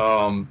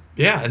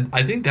 Yeah, and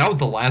I think that was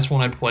the last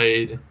one I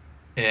played,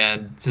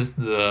 and just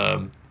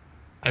I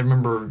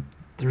remember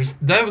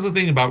that was the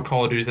thing about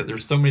Call of Duty, is that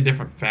there's so many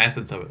different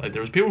facets of it. Like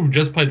there was people who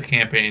just played the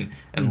campaign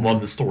and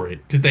loved the story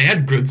because they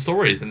had good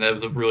stories, and that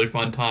was a really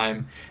fun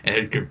time and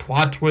had good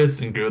plot twists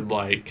and good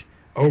like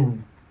oh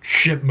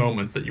shit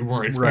moments that you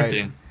weren't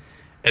expecting. Right.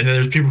 And then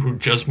there's people who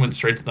just went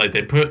straight to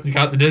they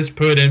got the disc,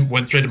 put it in,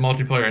 went straight to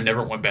multiplayer, and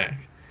never went back.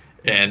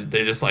 And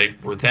they just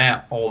were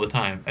that all the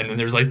time. And then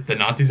there's the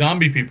Nazi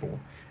zombie people.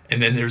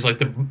 And then there's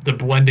the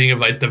blending of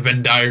the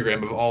Venn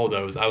diagram of all of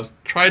those. I was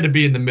trying to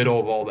be in the middle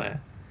of all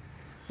that.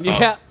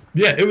 Yeah.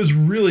 Yeah, it was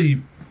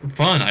really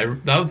fun.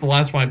 That was the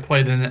last one I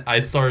played, and I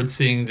started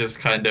seeing just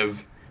kind of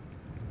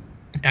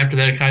after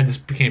that it kind of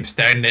just became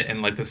stagnant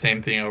and the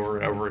same thing over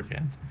and over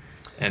again.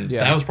 And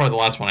that was probably the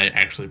last one I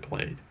actually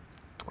played.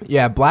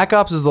 Yeah, Black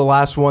Ops is the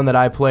last one that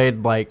I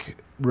played like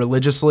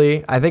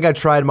religiously. I think I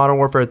tried Modern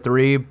Warfare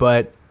 3,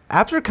 but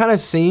after kind of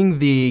seeing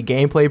the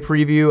gameplay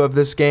preview of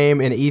this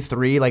game in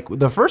E3, like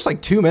the first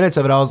like 2 minutes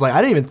of it, I was like,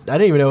 I didn't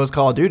even know it was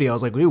Call of Duty. I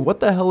was like, dude, what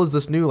the hell is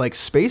this new like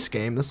space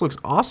game? This looks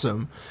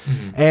awesome.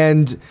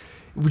 And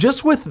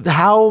just with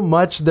how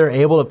much they're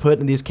able to put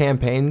in these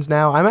campaigns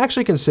now, I'm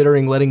actually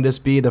considering letting this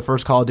be the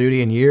first Call of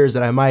Duty in years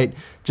that I might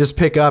just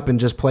pick up and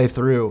just play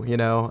through. You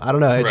know, I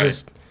don't know. It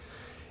just,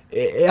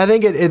 I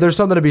think there's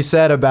something to be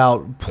said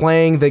about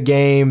playing the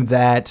game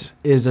that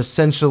is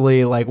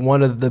essentially like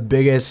one of the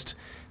biggest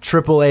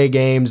AAA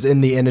games in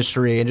the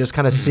industry and just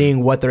kind of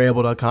seeing what they're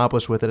able to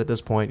accomplish with it at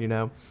this point, you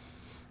know?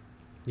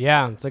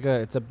 Yeah,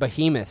 it's a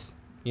behemoth,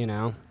 you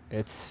know.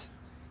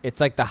 It's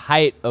like the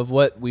height of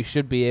what we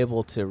should be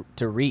able to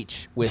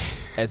reach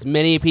with as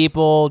many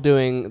people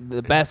doing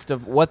the best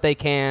of what they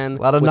can.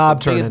 A lot of with knob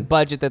the turning. biggest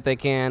budget that they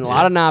can. A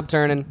lot of knob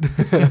turning.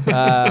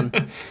 I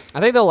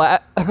think the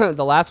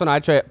last one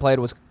I played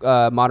was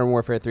Modern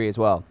Warfare 3 as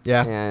well.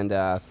 Yeah.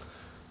 And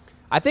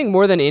I think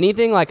more than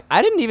anything, like,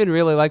 I didn't even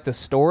really like the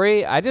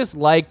story. I just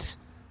liked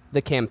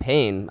the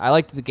campaign. I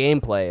liked the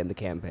gameplay in the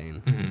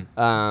campaign.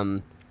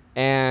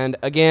 And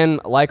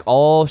again, like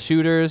all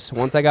shooters,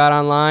 once I got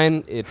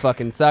online, it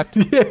fucking sucked.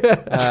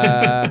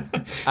 I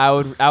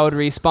would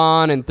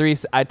respawn and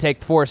I'd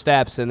take 4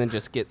 steps and then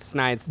just get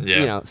side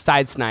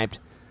sniped.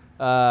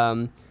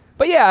 But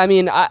yeah, I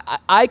mean,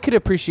 I could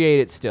appreciate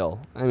it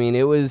still. I mean,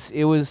 it was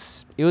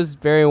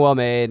very well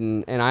made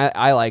and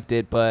I liked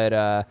it,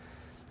 but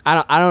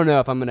I don't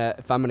know if I'm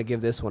gonna give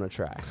this one a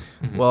try.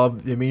 Well,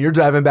 I mean, you're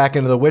diving back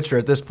into The Witcher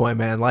at this point,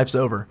 man. Life's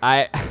over.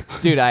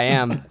 Dude, I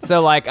am.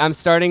 So like, I'm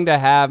starting to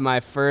have my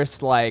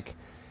first like,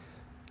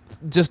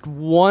 just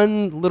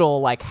one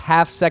little like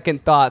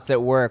half-second thoughts at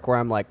work where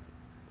I'm like,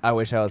 I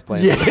wish I was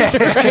playing The Witcher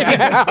right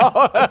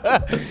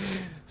now.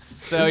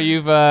 So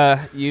you've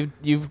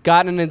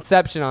gotten an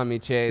inception on me,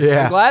 Chase.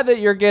 Yeah. I'm glad that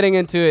you're getting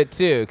into it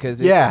too,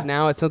 because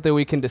now it's something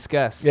we can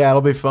discuss. Yeah,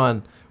 it'll be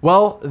fun.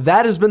 Well,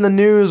 that has been the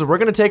news. We're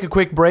going to take a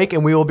quick break,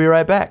 and we will be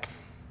right back.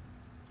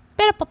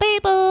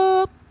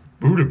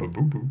 If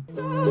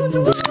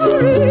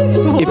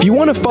you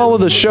want to follow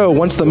the show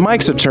once the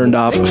mics have turned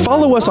off,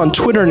 follow us on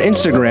Twitter and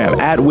Instagram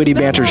at Witty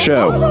Banter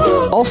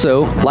Show.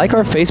 Also, like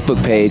our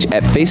Facebook page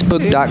at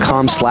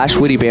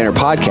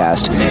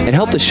facebook.com/wittybanterpodcast and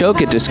help the show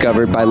get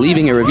discovered by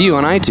leaving a review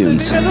on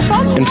iTunes.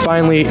 And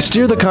finally,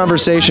 steer the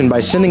conversation by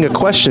sending a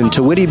question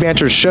to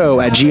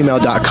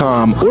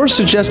wittybantershow@gmail.com or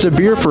suggest a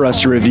beer for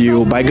us to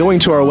review by going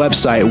to our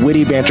website,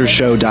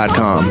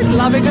 wittybantershow.com.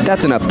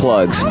 That's enough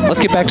plugs. Let's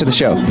get back to the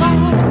show.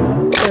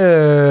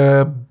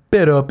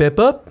 Bit up. Beep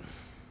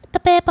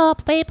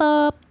up, beep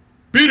up.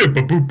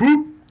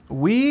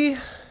 We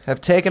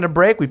have taken a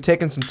break. We've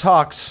taken some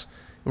talks.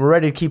 And we're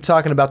ready to keep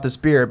talking about this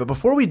beer. But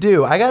before we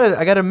do, I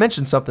gotta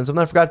mention something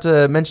I forgot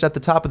to mention at the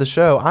top of the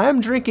show. I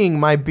am drinking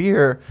my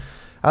beer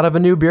out of a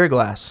new beer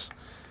glass.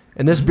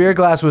 And this beer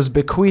glass was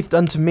bequeathed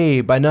unto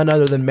me by none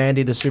other than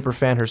Mandy the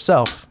Superfan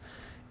herself.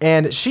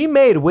 And she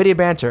made Witty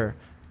Banter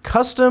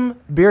custom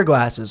beer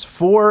glasses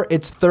for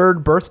its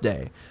 3rd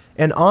birthday.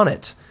 And on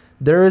it,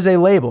 there is a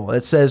label.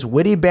 It says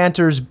Witty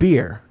Banter's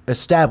Beer,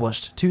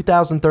 established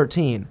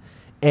 2013.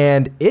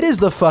 And it is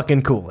the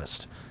fucking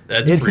coolest.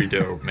 That's pretty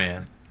dope,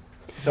 man.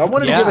 So I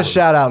wanted to give a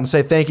shout out and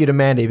say thank you to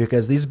Mandy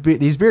because these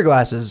beer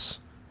glasses,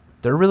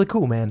 they're really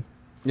cool, man.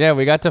 Yeah,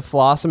 we got to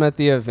floss them at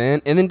the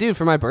event. And then, dude,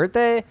 for my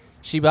birthday,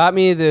 she bought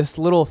me this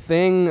little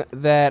thing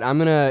that I'm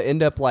going to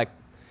end up like...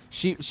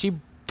 She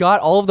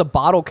got all of the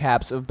bottle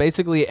caps of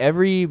basically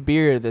every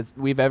beer that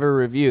we've ever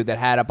reviewed that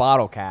had a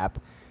bottle cap.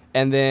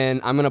 And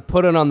then I'm going to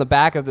put it on the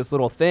back of this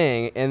little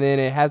thing, and then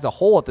it has a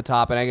hole at the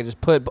top, and I can just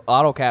put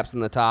bottle caps in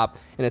the top,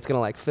 and it's going to,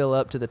 like, fill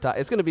up to the top.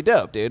 It's going to be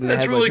dope, dude. And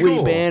that's it has, really like, Witty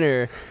cool.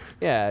 Banter.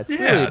 Yeah, it's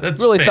That's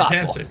really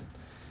fantastic. thoughtful.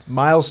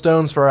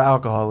 Milestones for our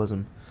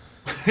alcoholism.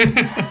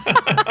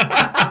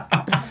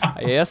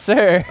 Yes,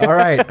 sir. All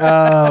right.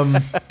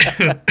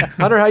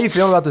 Hunter, how you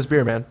feeling about this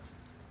beer, man?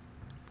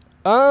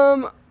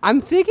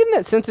 I'm thinking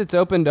that since it's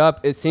opened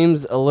up, it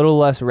seems a little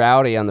less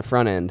rowdy on the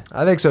front end.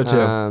 I think so,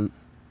 too.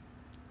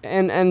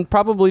 And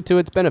probably to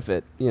its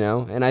benefit, you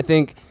know. And I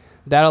think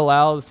that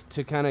allows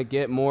to kind of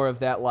get more of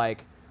that,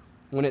 like,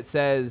 when it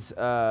says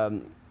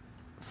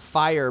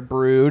fire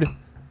brewed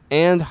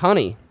and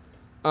honey.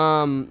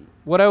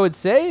 What I would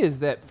say is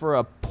that for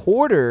a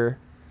porter,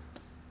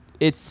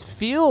 it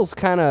feels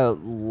kind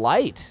of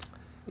light.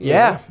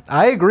 Yeah,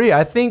 I agree.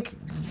 I think,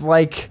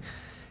 like...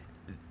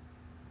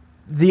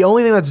 The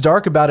only thing that's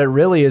dark about it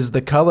really is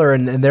the color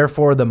and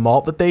therefore the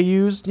malt that they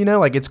used. You know,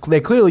 like they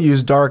clearly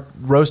use dark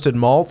roasted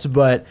malt,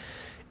 but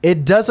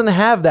it doesn't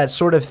have that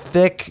sort of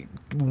thick,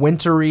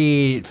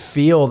 wintry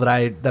feel that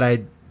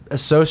I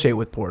associate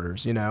with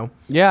porters. You know.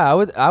 Yeah, I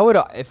would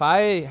if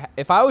I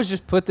was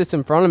just put this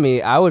in front of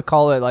me, I would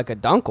call it like a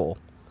dunkel.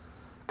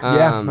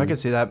 Yeah, I can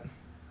see that.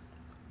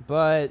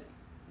 But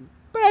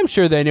I'm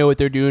sure they know what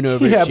they're doing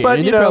over Yeah, at Shannon. but,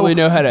 They you know- probably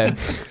know how to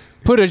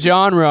put a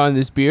genre on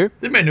this beer.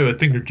 They may know a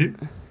thing or two.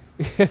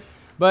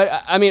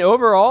 But I mean,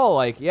 overall,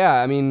 like,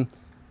 yeah, I mean,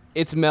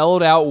 it's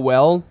mellowed out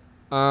well,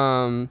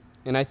 and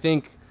I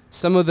think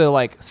some of the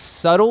like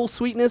subtle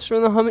sweetness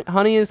from the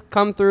honey has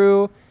come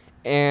through,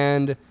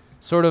 and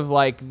sort of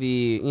like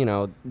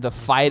the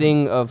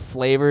fighting of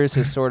flavors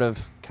has sort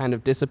of kind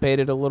of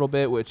dissipated a little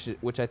bit,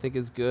 which I think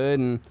is good.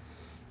 And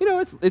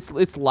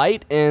it's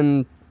light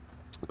and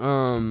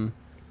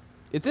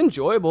it's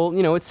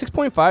enjoyable. It's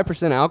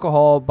 6.5%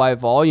 alcohol by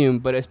volume,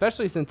 but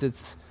especially since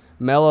it's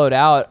mellowed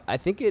out, I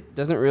think it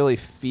doesn't really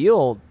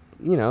feel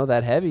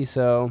that heavy.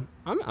 So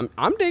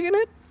I'm digging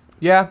it.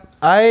 Yeah,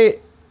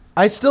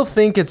 I still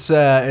think it's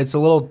a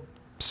little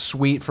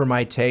sweet for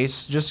my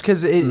taste, just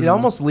because it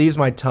almost leaves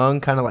my tongue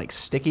kind of like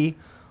sticky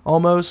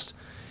almost.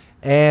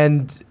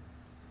 And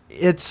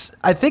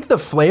I think the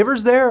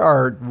flavors there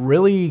are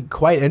really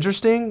quite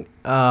interesting.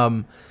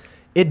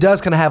 It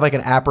does kind of have like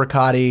an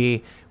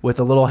apricot-y with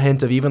a little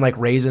hint of even like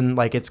raisin,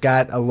 like it's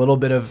got a little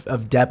bit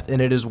of depth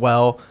in it as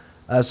well.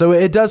 So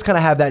it does kind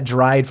of have that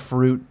dried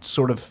fruit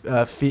sort of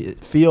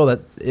feel that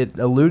it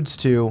alludes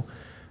to.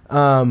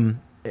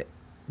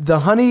 The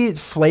honey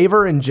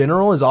flavor in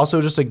general is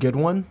also just a good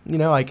one.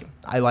 Like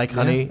I like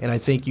honey, and I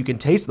think you can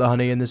taste the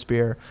honey in this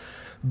beer.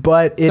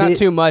 But it's not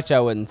too much, I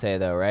wouldn't say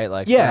though, right?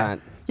 Like yeah.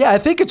 I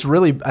think it's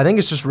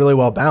just really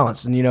well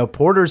balanced. And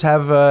porters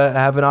have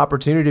an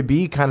opportunity to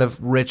be kind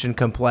of rich and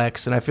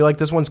complex, and I feel like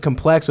this one's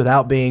complex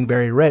without being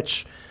very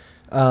rich,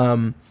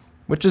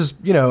 which is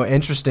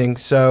interesting.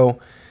 So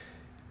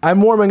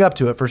I'm warming up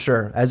to it for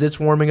sure, as it's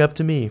warming up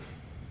to me.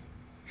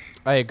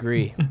 I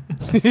agree.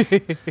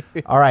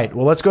 All right.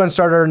 Well, let's go and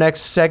start our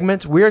next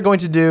segment. We are going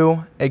to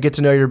do a Get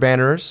to Know Your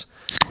Bannerers.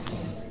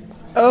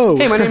 Oh.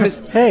 Hey, my name is...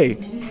 Hey.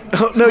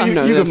 Oh, no, you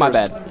go my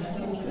first.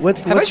 bad.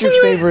 What's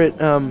your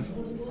favorite...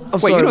 I'm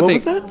sorry, what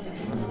was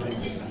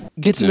that?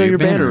 Get to know your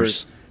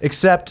Bannerers.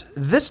 Except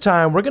this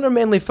time, we're going to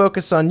mainly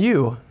focus on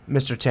you,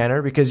 Mr.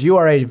 Tanner, because you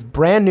are a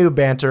brand new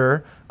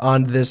banterer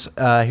on this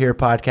here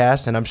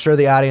podcast, and I'm sure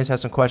the audience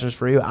has some questions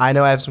for you. I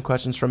know I have some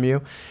questions from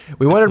you.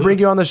 We wanted to bring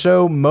you on the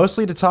show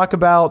mostly to talk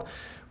about,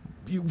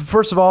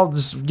 first of all,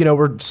 just,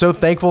 we're so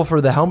thankful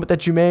for the helmet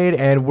that you made,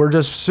 and we're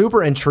just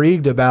super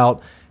intrigued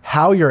about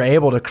how you're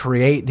able to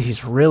create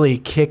these really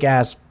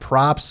kick-ass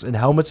props and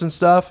helmets and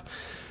stuff.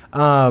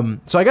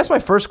 So I guess my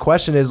first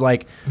question is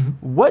like,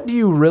 what do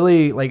you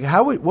really like?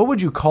 What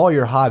would you call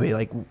your hobby?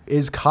 Like,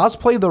 is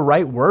cosplay the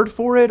right word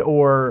for it,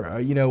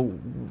 or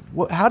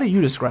how do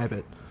you describe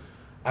it?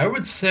 I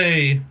would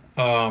say,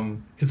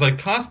 because like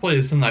cosplay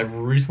is something I've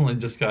recently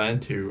just got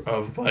into.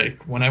 Of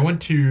like when I went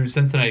to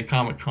Cincinnati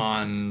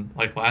Comic-Con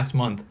like last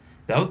month,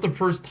 that was the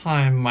first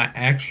time my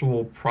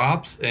actual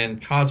props and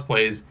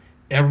cosplays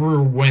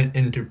ever went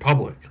into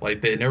public.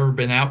 Like they'd never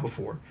been out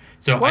before.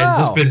 So Wow. I've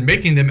just been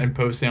making them and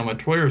posting on my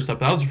Twitter and stuff.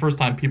 That was the first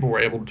time people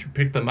were able to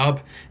pick them up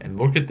and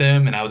look at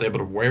them, and I was able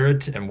to wear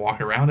it and walk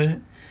around in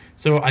it.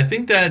 So I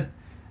think that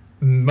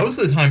most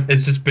of the time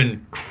it's just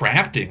been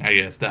crafting, I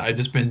guess, that I've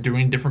just been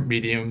doing different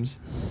mediums.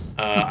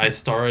 I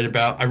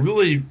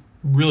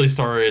really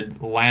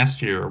started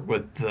last year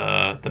with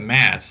the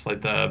mask,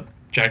 like the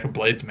Jack of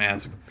Blades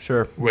mask.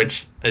 Sure.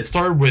 Which it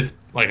started with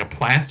like a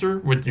plaster,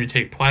 where you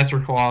take plaster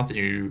cloth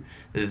and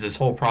there's this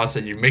whole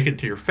process, you make it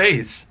to your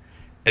face,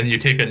 and then you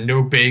take a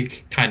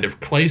no-bake kind of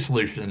clay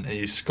solution and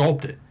you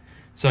sculpt it.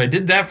 So I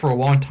did that for a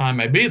long time.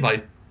 I made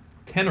like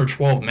 10 or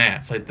 12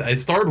 masks. I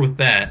started with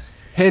that.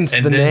 Hence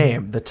the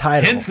name, the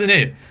title. Hence the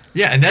name.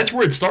 Yeah, and that's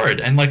where it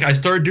started. And like I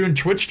started doing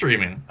Twitch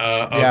streaming.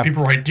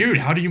 People were like, dude,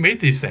 how do you make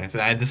these things?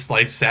 And I just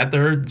like sat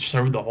there,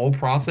 showed the whole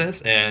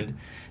process, and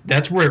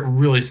that's where it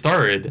really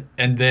started.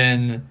 And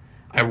then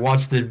I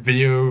watched the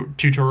video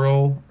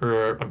tutorial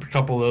or a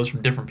couple of those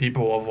from different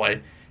people of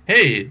like,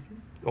 hey,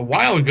 a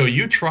while ago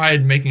you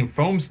tried making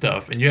foam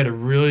stuff and you had a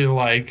really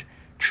like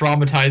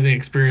traumatizing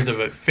experience of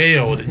it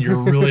failed, and you're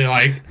really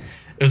like,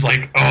 it was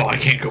like, oh, I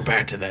can't go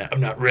back to that. I'm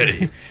not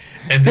ready.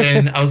 And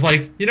then I was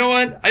like, you know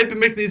what? I've been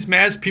making these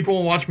masks. People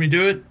will watch me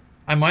do it.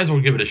 I might as well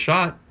give it a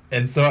shot.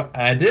 And so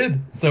I did.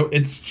 So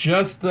it's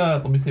just,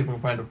 let me see if I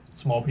can find a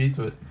small piece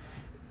of it.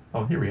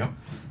 Oh, here we go.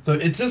 So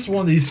it's just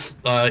one of these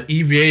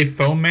EVA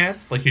foam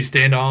mats. Like you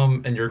stand on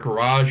them in your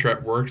garage or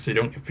at work so you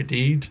don't get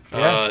fatigued.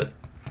 Yeah.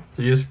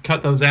 So you just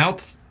cut those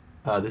out.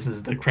 This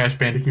is the Crash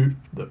Bandicoot,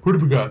 the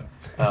Hootabaga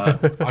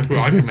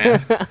Aqua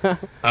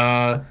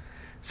mask.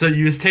 So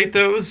you just take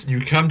those, you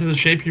come to the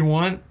shape you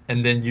want,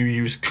 and then you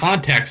use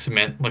contact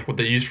cement, like what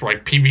they use for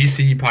like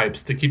PVC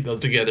pipes to keep those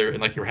together in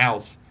like your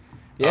house.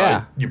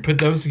 Yeah. You put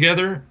those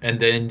together, and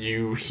then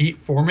you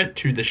heat form it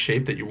to the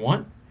shape that you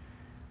want,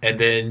 and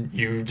then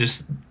you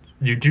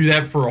do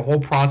that for a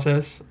whole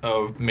process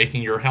of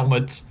making your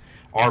helmet,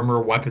 armor,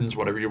 weapons,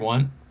 whatever you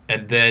want,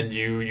 and then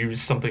you use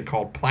something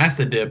called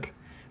Plastidip,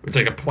 which is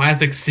like a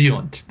plastic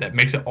sealant that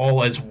makes it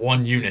all as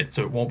one unit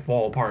so it won't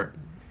fall apart.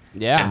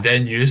 Yeah. And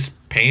then you just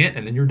paint it,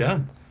 and then you're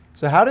done.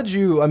 So how did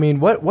you,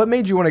 what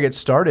made you want to get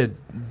started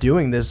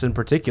doing this in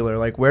particular?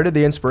 Like, where did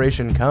the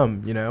inspiration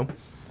come,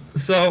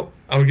 So,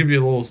 I'll give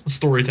you a little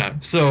story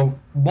time. So,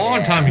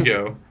 long time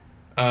ago,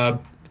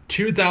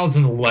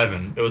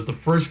 2011, it was the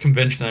first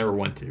convention I ever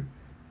went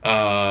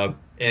to.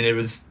 and it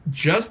was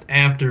just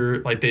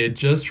after like they had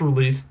just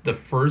released the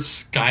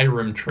first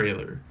Skyrim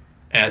trailer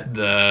at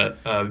the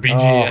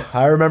VGA. Oh,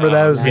 I remember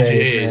those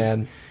days, VGAs.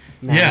 man.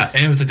 Nice. Yeah,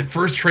 and it was like the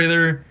first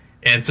trailer,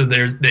 and so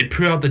they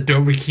put out the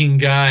Dovahkiin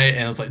guy,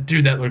 and I was like,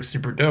 dude, that looks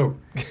super dope.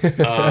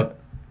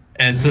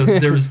 And so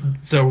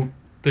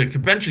the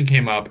convention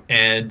came up,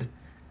 and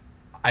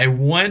I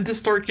wanted to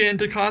start getting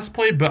into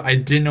cosplay, but I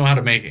didn't know how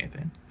to make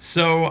anything.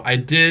 So I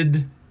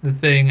did the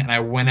thing, and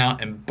I went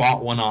out and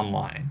bought one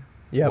online.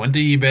 Yep. Went to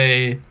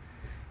eBay,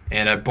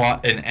 and I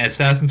bought an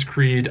Assassin's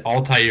Creed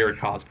Altair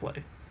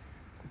cosplay.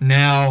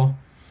 Now,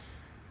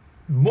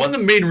 one of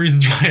the main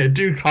reasons why I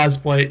do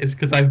cosplay is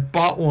because I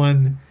bought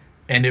one,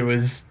 and it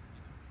was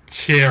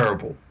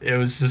terrible. It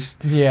was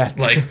just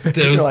like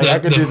there was like, I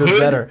could do this hood,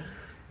 better.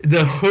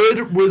 The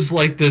hood was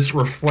like this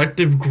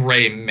reflective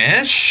gray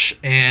mesh,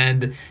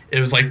 and it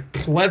was like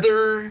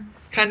pleather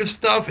kind of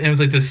stuff, and it was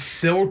like this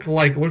silk,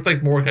 like looked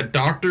like more like a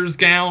doctor's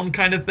gown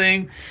kind of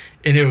thing,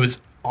 and it was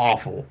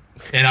awful,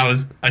 and I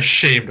was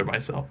ashamed of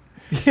myself.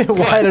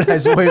 Why did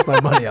I waste my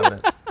money on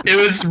this? It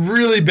was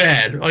really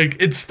bad. Like,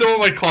 it's still in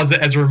my closet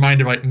as a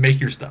reminder, like,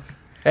 make your stuff.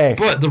 Hey,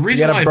 but the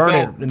reason you gotta burn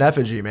felt, it in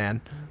effigy, man.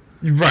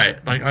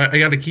 Right. Like, I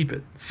gotta keep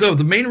it. So,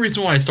 the main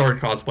reason why I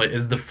started cosplay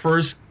is the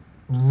first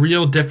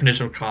real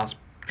definition of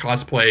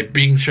cosplay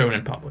being shown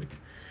in public.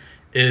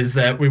 Is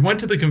that we went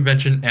to the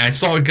convention, and I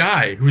saw a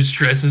guy who was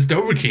dressed as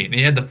Dovahkiin. And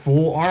he had the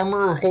full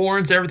armor,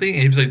 horns, everything,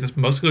 and he was like this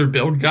muscular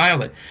build guy. I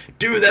was like,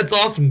 dude, that's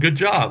awesome. Good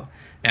job.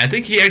 And I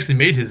think he actually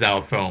made his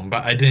out of foam,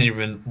 but I didn't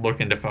even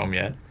look into foam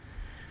yet.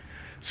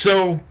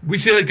 So we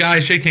see that guy,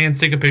 shake hands,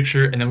 take a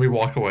picture, and then we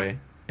walk away.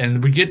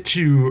 And we get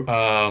to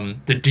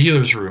the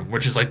dealer's room,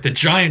 which is like the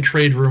giant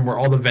trade room where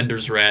all the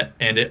vendors are at,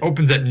 and it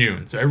opens at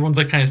noon. So everyone's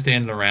like kind of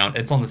standing around.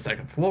 It's on the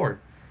second floor.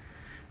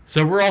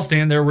 So we're all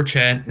standing there, we're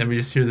chatting, and then we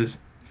just hear this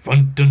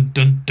fun dun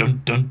dun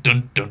dun dun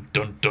dun dun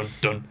dun dun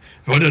dun,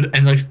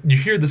 and like you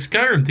hear the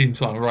Skyrim theme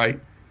song, right?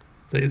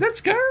 Like, is that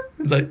Skyrim?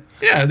 It's like,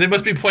 yeah, they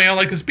must be playing on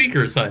like a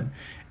speaker or something.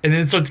 And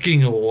then it starts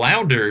getting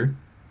louder,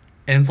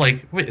 and it's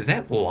like, wait, is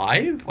that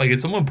live? Like,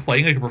 is someone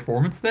playing like a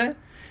performance of that?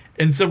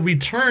 And so we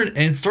turn,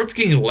 and it starts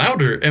getting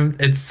louder,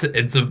 and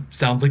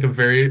sounds like a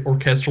very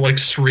orchestral, like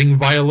string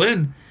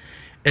violin,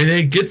 and then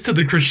it gets to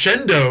the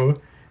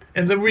crescendo,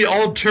 and then we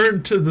all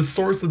turn to the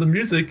source of the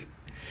music,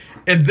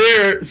 and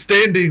there,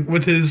 standing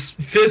with his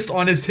fist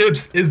on his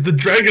hips, is the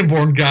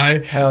Dragonborn guy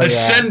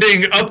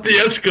ascending up the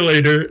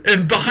escalator,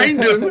 and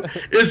behind him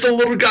is a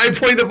little guy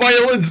playing the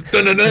violins,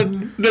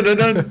 dun-dun-dun,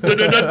 dun-dun-dun,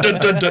 dun-dun-dun,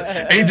 dun-dun-dun,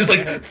 and he just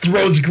like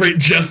throws a great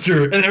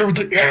gesture, and everyone's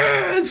like,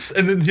 yes!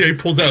 And then he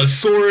pulls out a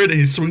sword,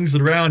 and he swings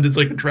it around, it's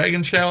like a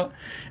dragon shout,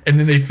 and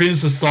then they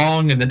finish the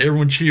song, and then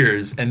everyone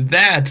cheers, and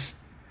that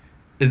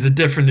is the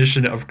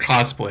definition of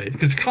cosplay,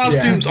 because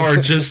costumes are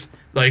just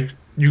like,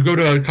 you go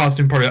to a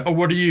costume party, oh,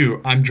 what are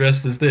you? I'm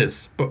dressed as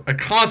this. But a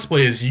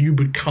cosplay is you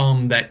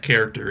become that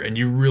character, and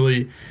you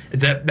really,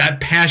 it's that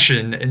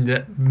passion, and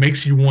that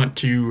makes you want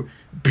to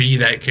be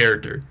that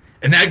character.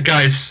 And that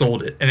guy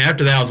sold it. And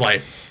after that, I was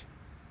like,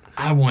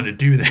 I want to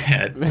do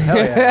that. Hell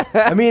yeah.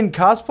 I mean,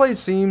 cosplay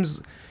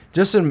seems,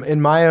 just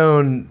in my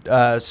own,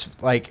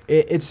 like,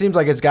 it seems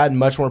like it's gotten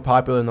much more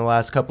popular in the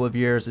last couple of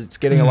years. It's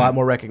getting a lot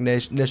more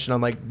recognition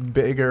on, like,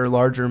 bigger,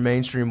 larger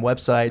mainstream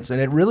websites.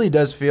 And it really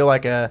does feel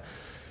like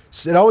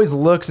it always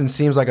looks and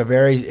seems like a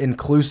very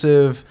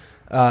inclusive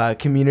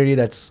community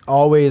that's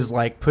always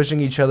like pushing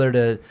each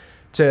other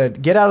to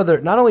get out of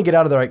their, not only get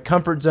out of their like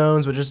comfort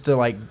zones, but just to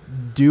like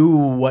do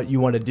what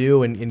you want to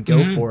do and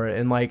go for it.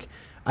 And like,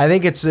 I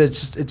think it's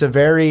a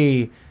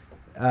very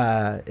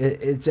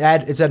it's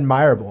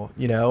admirable,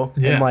 you know.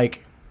 Yeah. And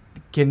like,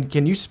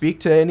 can you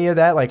speak to any of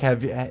that? Like,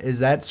 is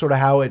that sort of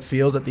how it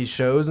feels at these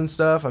shows and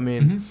stuff? I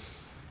mean.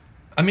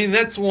 I mean,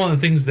 that's one of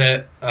the things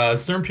that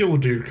certain people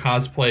do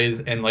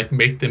cosplays and like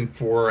make them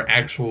for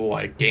actual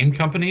like game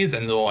companies,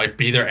 and they'll like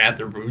be there at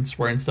their booths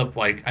wearing stuff.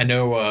 Like, I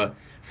know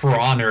For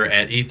Honor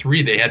at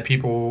E3, they had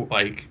people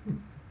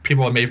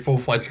that made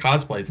full-fledged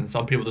cosplays, and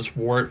some people just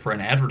wore it for an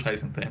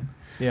advertising thing.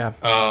 Yeah.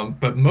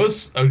 But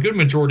a good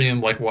majority of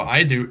like what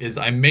I do is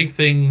I make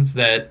things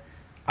that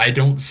I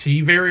don't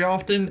see very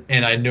often,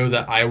 and I know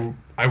that I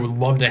would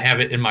love to have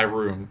it in my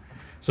room.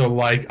 So,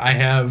 like, I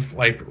have,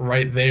 like,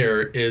 right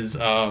there is,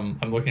 I'm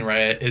looking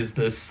right at, is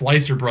the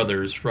Slicer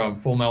Brothers from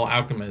Full Metal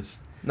Alchemist.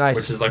 Nice.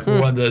 Which is, like,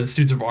 one of the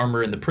suits of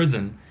armor in the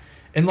prison.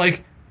 And,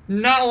 like,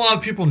 not a lot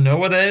of people know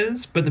what it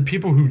is, but the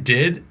people who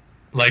did,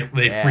 like,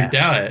 they freaked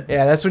out at it.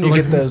 Yeah, that's when so, you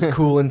like, get those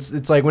cool, and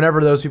it's like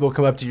whenever those people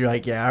come up to you, you're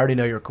like, yeah, I already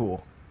know you're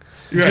cool.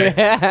 Right.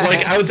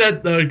 Like, I was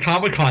at the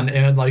Comic-Con,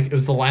 and, like, it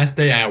was the last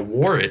day I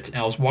wore it, and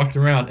I was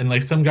walking around, and,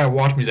 like, some guy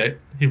watched me,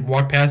 he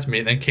walked past me,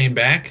 and then came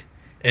back.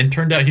 And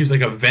turned out he was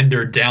like a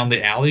vendor down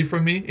the alley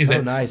from me. He's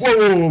like, nice.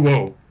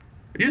 Whoa.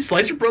 Are you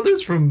Slicer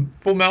Brothers from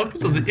Full Metal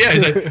Alchemist? I was like, yeah.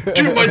 He's like,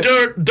 dude, my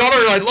daughter and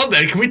I love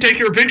that. Can we take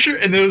your picture?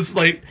 And it was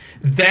like,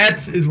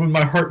 that is when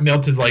my heart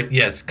melted. Like,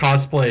 yes,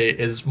 cosplay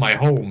is my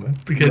home.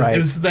 Because it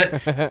was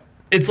that,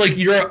 it's like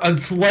you're a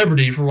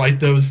celebrity for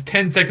like those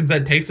 10 seconds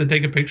that takes to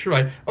take a picture.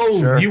 Like, oh,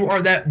 sure. you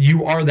are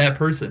that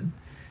person.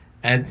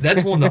 And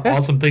that's one of the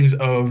awesome things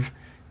of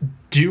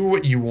do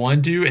what you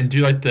want to do and do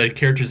like the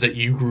characters that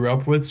you grew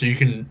up with so you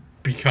can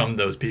become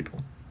those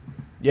people.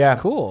 Yeah,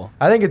 Cool.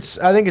 I think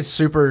it's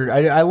super.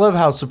 I love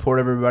how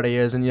supportive everybody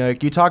is, and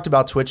you talked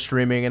about Twitch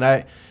streaming, and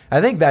I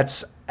think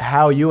that's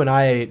how you and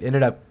I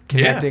ended up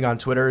connecting on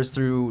Twitter is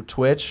through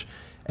Twitch,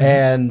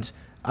 and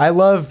I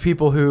love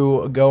people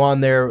who go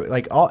on there,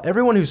 like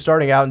everyone who's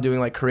starting out and doing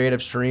like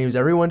creative streams.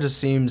 Everyone just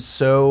seems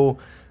so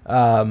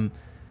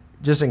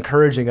just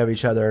encouraging of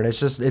each other, and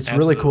it's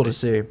really cool to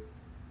see.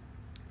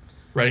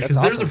 Right, That's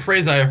because there's awesome. a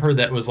phrase I heard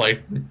that was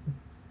like,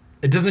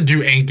 it doesn't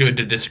do any good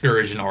to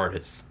discourage an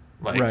artist.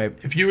 Like, Right.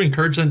 if you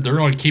encourage them, they're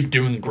going to keep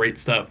doing great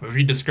stuff. If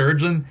you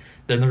discourage them,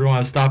 then they're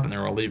going to stop and they're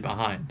going to leave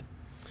behind.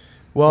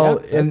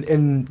 Well, Yeah,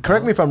 and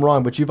correct me if I'm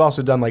wrong, but you've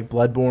also done like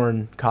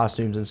Bloodborne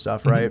costumes and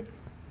stuff, right?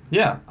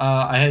 Yeah,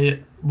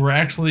 we're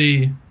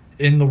actually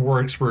in the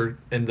works. We're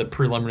in the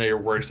preliminary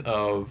works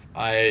of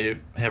I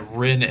have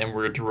written and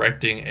we're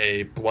directing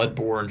a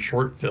Bloodborne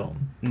short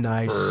film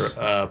Nice.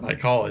 for my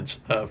college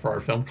for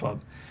our film club.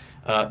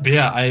 But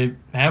yeah, I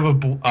have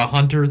a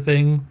hunter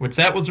thing, which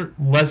that was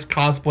less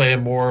cosplay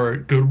and more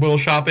Goodwill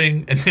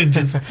shopping, and then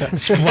just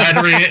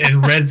splattering it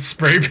in red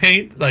spray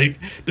paint, like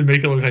to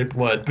make it look like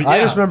blood. But yeah, I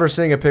just remember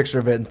seeing a picture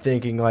of it and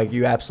thinking like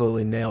you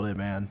absolutely nailed it,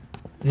 man.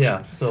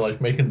 yeah. So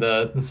like making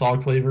the saw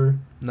cleaver,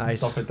 Nice.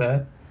 stuff like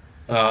that.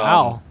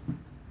 Wow.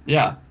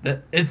 Yeah,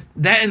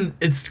 and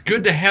it's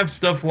good to have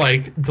stuff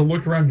like to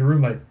look around your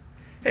room like,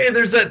 hey,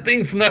 there's that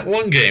thing from that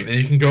one game, and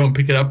you can go and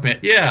pick it up. And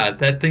yeah,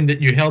 that thing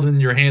that you held in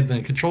your hands in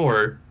a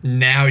controller,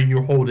 now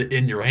you hold it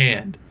in your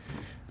hand.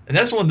 And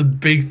that's one of the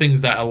big things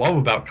that I love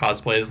about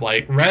cosplay is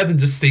like, rather than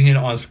just seeing it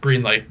on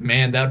screen like,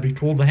 man, that'd be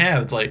cool to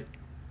have. It's like,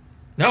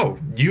 no,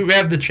 you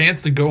have the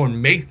chance to go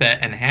and make that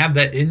and have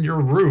that in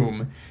your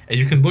room, and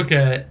you can look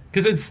at it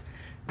because it's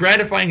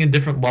gratifying in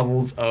different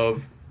levels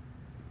of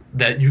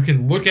that you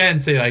can look at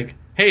and say like,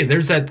 hey,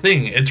 there's that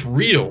thing, it's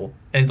real,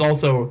 and it's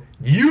also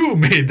you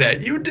made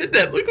that, you did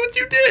that, look what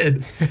you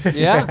did.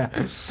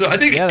 Yeah. So I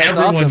think Yeah, that's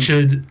everyone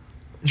awesome.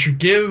 should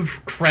give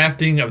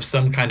crafting of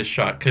some kind of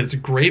shot because it's a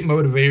great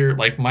motivator.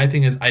 Like my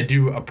thing is I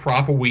do a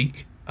prop a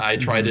week. I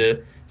try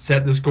to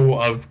set this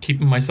goal of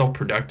keeping myself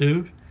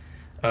productive.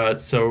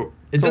 So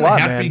it It's a doesn't lot,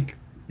 have man. to be.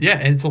 Yeah,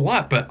 and it's a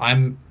lot, but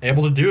I'm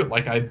able to do it.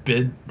 Like I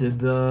did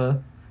the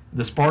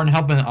Spartan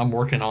helmet I'm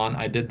working on.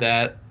 I did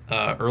that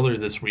earlier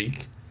this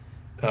week,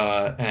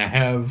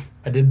 and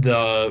I did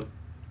the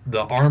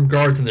arm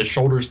guards and the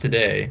shoulders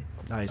today.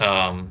 Nice.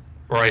 Or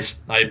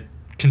I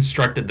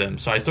constructed them,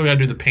 so I still got to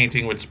do the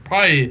painting, which is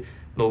probably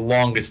the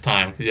longest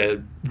time because you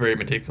had very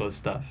meticulous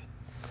stuff.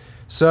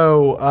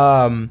 So,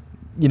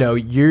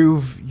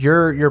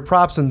 your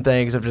props and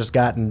things have just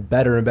gotten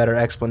better and better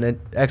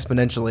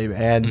exponentially.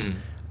 And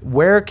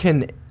where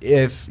can,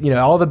 if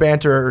all the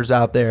banterers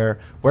out there,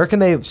 where can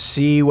they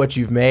see what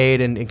you've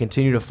made and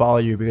continue to follow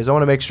you? Because I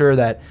want to make sure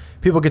that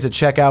people get to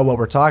check out what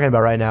we're talking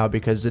about right now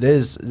because it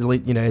is,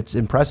 it's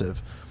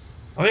impressive.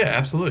 Oh yeah,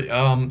 absolutely.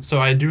 So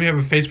I do have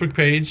a Facebook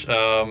page.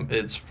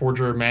 It's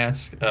Forger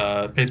Mask,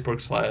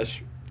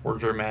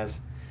 Facebook/Forger Mask.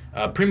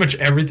 Pretty much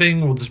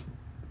everything will just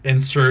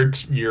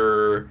insert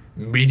your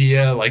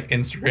media like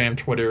Instagram,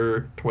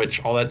 Twitter, Twitch,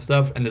 all that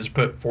stuff, and just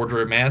put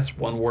Forger Mask,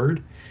 one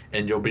word,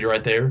 and you'll be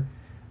right there.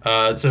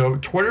 So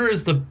Twitter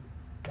is the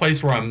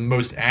place where I'm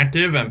most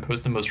active and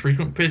post the most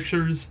frequent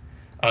pictures.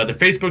 The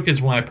Facebook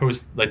is when I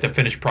post like the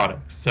finished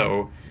product.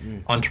 So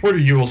on Twitter,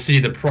 you will see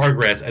the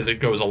progress as it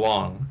goes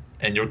along,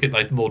 and you'll get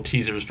like little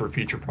teasers for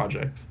future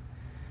projects.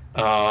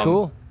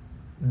 Cool.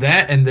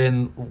 That, and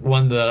then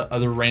one of the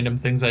other random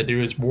things I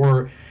do is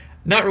more,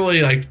 not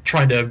really like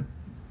trying to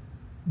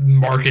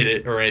market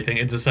it or anything.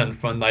 It's just something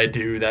fun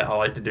that I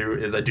like to do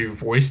is I do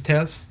voice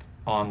tests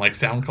on like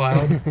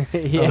SoundCloud.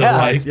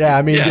 Yeah. So, Yeah,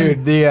 I mean,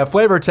 dude, the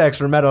flavor text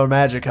for Metal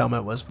Magic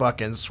helmet was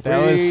fucking sweet.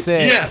 That was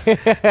sick. Yeah,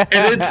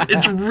 and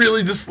it's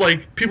really just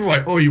like people are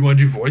like, oh, you want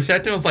to do voice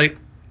acting? I was like,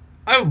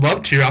 I would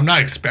love to. I'm not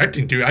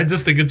expecting to. I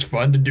just think it's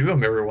fun to do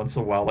them every once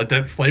in a while. Like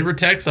that flavor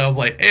text, I was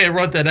like, hey, I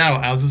wrote that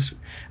out. I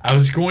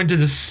was going to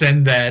just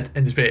send that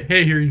and just be,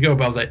 hey, here you go.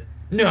 But I was like,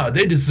 no,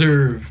 they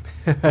deserve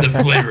the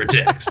flavor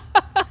text.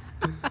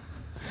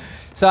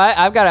 So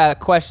I've got a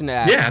question to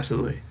ask. Yeah,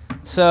 absolutely.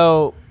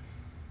 So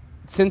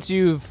since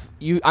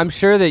I'm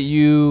sure that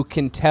you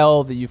can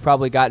tell that you've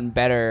probably gotten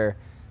better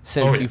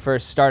since you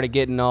first started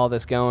getting all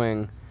this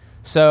going.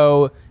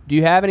 So do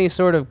you have any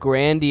sort of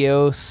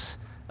grandiose,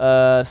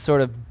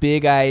 sort of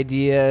big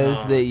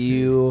ideas that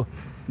you,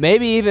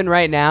 maybe even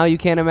right now you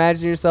can't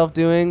imagine yourself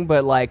doing,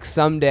 but like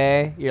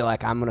someday you're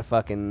like, I'm gonna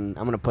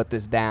put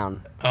this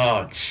down.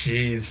 Oh,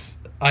 jeez.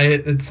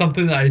 It's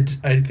something that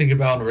I think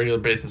about on a regular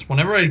basis.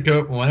 Whenever I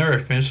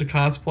finish a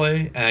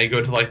cosplay and I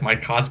go to like my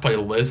cosplay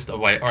list of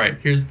like, all right,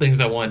 here's things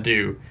I want to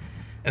do,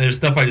 and there's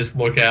stuff I just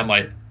look at. I'm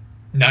like,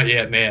 not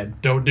yet, man.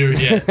 Don't do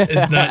it yet.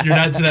 It's not. You're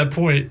not to that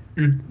point.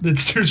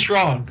 It's too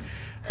strong.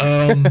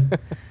 Man,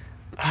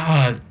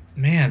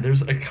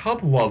 there's a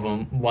couple of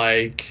them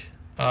like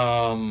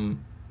a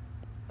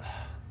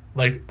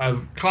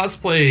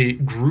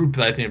cosplay group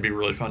that I think would be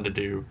really fun to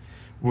do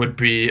would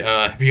be.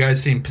 Have you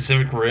guys seen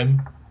Pacific Rim?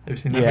 Have you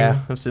seen that? Yeah,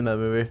 movie? I've seen that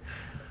movie.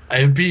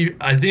 I think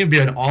it'd be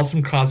an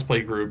awesome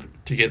cosplay group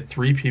to get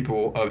 3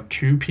 people. Of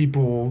 2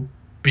 people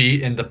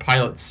be in the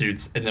pilot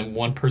suits, and then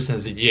 1 person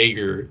is a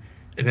Jaeger,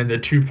 and then the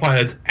 2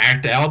 pilots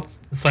act out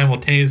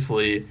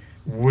simultaneously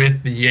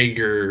with the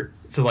Jaeger.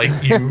 So like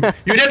you'd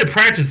have to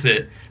practice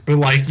it, but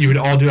like you would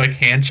all do like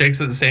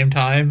handshakes at the same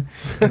time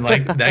and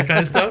like that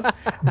kind of stuff.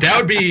 That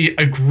would be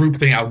a group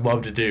thing I'd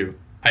love to do.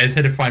 I just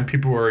had to find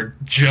people who are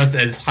just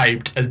as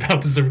hyped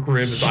about Pacific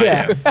Rim as I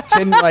am.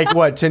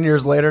 10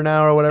 years later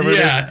now or whatever it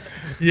is?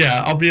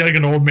 Yeah, I'll be like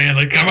an old man,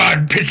 like, come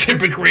on,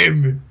 Pacific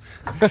Rim.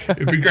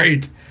 It'd be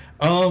great.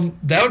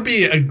 That would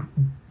be a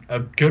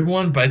good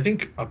one, but I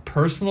think a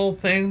personal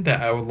thing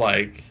that I would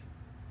like,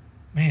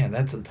 man,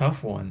 that's a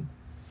tough one.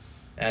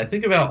 And I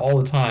think about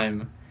all the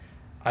time.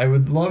 I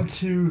would love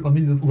to, let me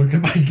just look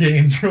at my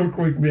games real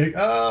quick and be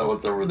like,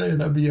 what's over there?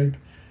 That'd be like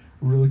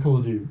really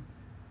cool to do.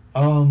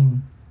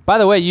 By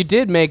the way, you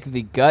did make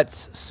the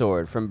Guts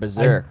sword from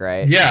Berserk,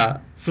 right? Yeah.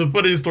 So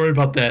funny story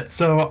about that.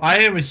 So I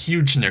am a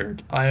huge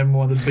nerd. I am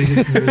one of the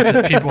biggest nerds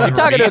that people ever You're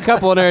talking meet. to a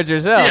couple of nerds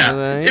yourself.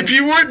 Yeah. If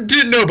you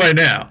didn't know by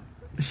now,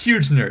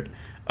 huge nerd.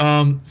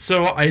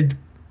 So I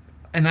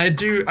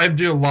do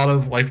a lot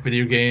of like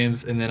video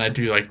games, and then I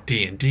do like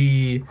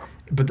D&D.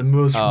 But the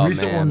most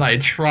recent one that I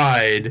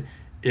tried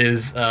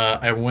is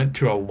I went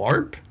to a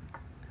LARP.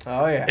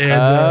 Oh, yeah.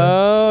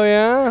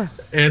 And,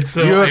 And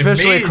so you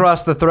officially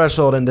crossed the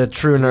threshold into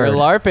true nerd. You're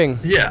LARPing.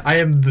 Yeah, I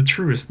am the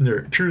truest of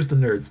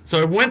nerds.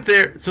 So I went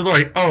there. So they're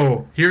like,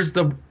 oh, here's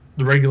the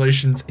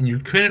regulations, and you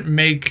couldn't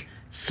make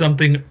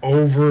something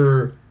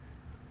over,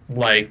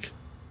 like,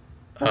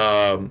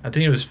 I think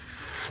it was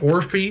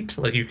 4 feet.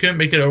 Like, you couldn't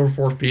make it over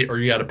 4 feet, or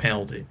you got a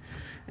penalty.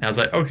 And I was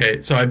like,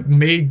 okay. So I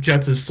made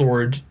Guts'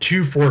 sword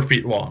 4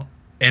 feet long,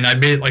 and I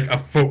made it like a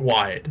foot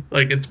wide.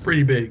 Like, it's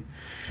pretty big.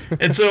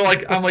 And so,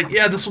 like, I'm like,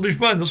 yeah, this will be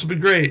fun. This will be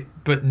great.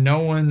 But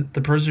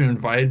the person who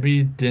invited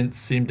me didn't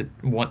seem to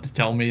want to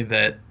tell me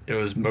that it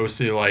was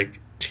mostly, like,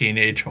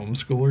 teenage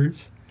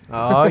homeschoolers.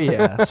 Oh,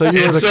 yeah. So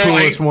you were the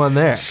coolest one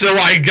there. So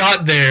I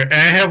got there, and I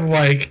have,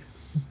 like,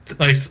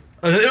 it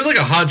was like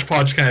a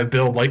hodgepodge kind of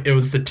build. Like, it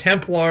was the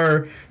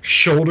Templar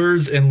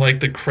shoulders and, like,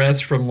 the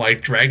crest from,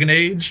 like, Dragon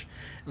Age.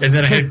 And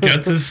then I had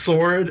Guts'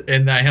 sword,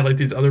 and I had, like,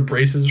 these other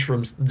braces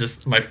from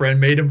just my friend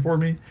made them for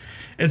me.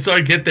 And so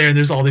I get there, and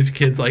there's all these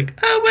kids like,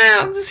 oh,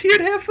 wow, I'm just here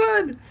to have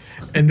fun.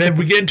 And then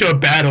we get into a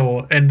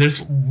battle, and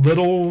this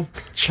little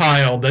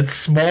child that's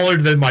smaller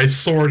than my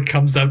sword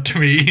comes up to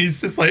me.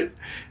 He's just like,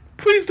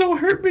 please don't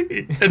hurt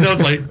me. And I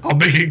was like, I'll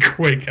make it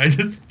quick. I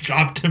just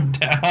chopped him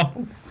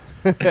down.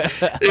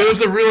 It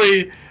was a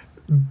really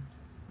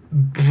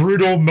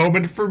brutal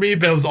moment for me,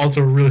 but it was also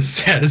a really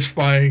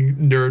satisfying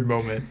nerd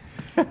moment.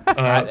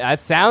 That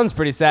sounds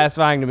pretty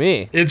satisfying to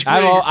me. It's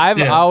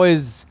I've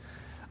always...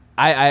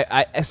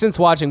 I since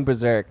watching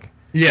Berserk,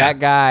 that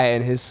guy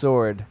and his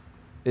sword,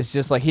 it's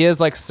just like he has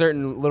like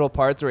certain little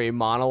parts where he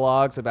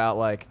monologues about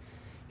like,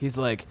 he's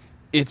like,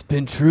 it's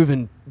been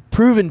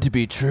proven to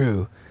be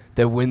true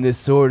that when this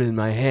sword is in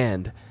my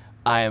hand,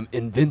 I am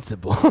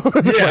invincible.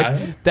 Yeah,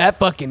 like, that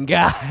fucking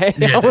guy.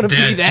 I want to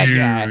be that dude.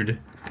 guy.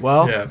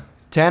 Well,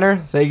 Tanner,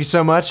 thank you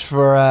so much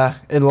for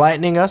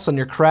enlightening us on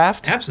your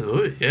craft.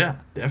 Absolutely, yeah,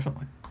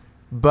 definitely.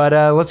 But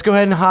let's go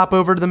ahead and hop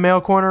over to the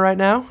mail corner right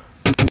now.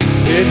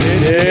 It's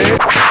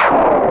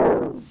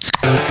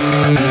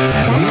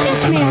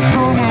Dungeon's mail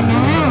corner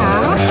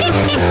now.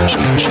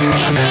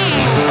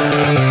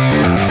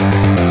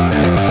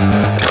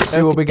 Let's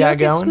see what we got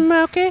going.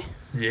 Smokey.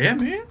 Yeah,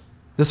 man.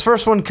 This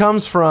first one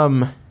comes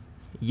from,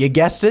 you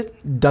guessed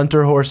it,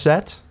 Dunter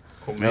Horsett.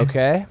 Oh, man.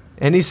 Okay.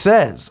 And he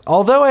says,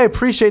 although I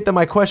appreciate that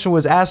my question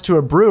was asked to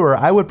a brewer,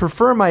 I would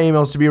prefer my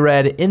emails to be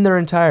read in their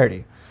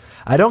entirety.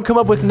 I don't come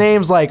up with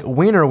names like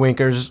Wiener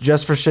Winkers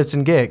just for shits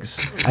and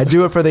gigs. I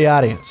do it for the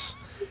audience.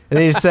 And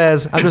then he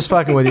says, I'm just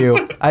fucking with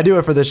you. I do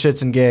it for the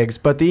shits and gigs,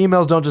 but the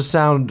emails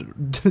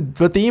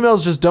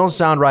just don't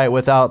sound right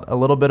without a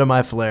little bit of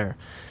my flair.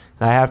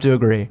 I have to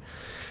agree.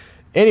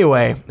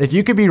 Anyway, if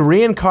you could be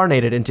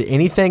reincarnated into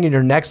anything in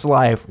your next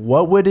life,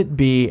 what would it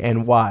be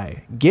and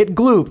why? Get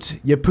glooped,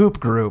 you poop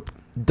group.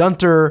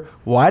 Dunter,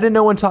 why did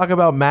no one talk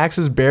about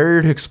Max's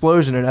barrier to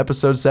explosion in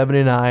episode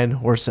 79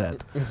 or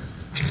set?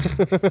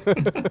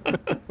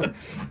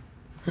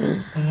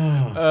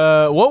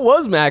 What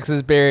was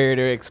Max's barrier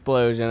to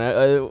explosion?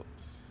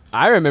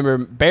 I remember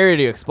barrier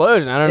to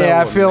explosion. I don't know. Yeah,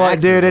 I what feel like,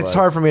 Max's dude, it's was.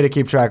 hard for me to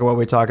keep track of what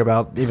we talk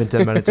about even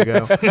 10 minutes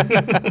ago. If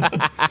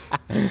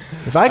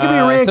I could be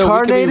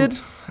reincarnated,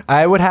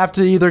 I would have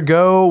to either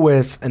go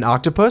with an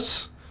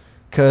octopus,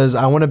 because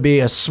I want to be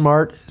a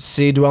smart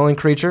sea-dwelling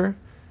creature.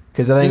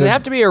 Does it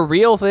have to be a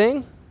real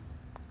thing?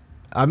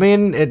 I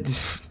mean,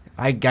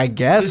 I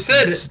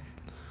guess.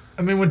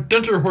 When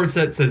Dunter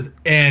Horsett says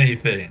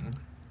anything,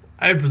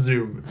 I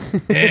presume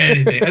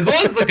anything. As long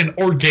as it's like an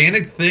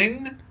organic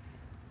thing,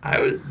 I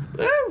don't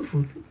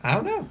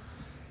know.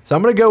 So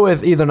I'm going to go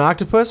with either an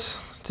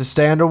octopus to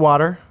stay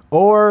underwater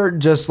or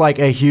just like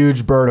a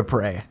huge bird of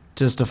prey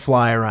just to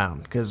fly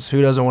around, because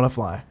who doesn't want to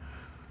fly?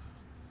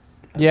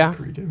 Yeah.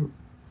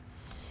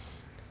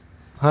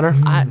 Hunter,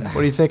 what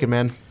are you thinking,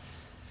 man?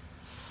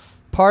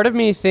 Part of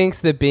me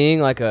thinks that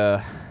being like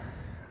a...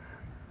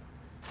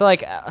 So,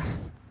 like,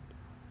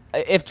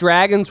 if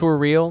dragons were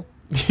real...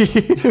 You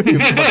fucking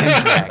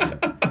dragon.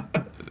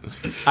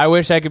 I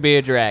wish I could be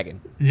a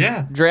dragon.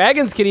 Yeah.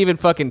 Dragons can even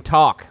fucking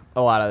talk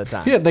a lot of the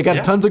time. Yeah, they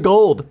got tons of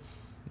gold.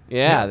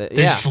 Yeah.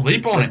 They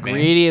sleep on it, man.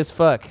 Greedy as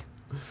fuck.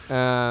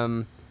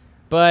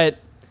 But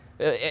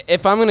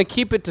if I'm going to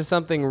keep it to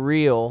something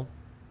real,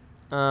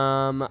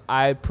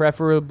 I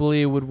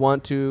preferably would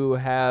want to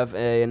have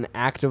an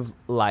active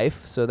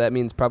life. So that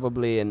means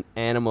probably an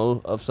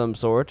animal of some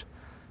sort.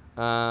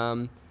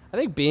 I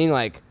think being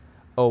like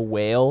a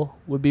whale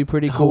would be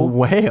pretty cool. A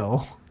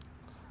whale?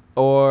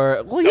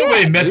 Or, well, yeah.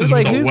 Nobody messes dude,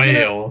 like, with a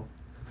whale.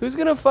 Who's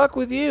gonna fuck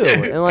with you? Yeah,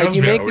 And like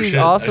you make these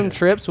awesome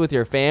trips with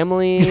your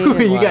family. You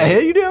and, got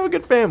hit. You do have a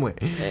good family.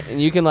 and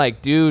you can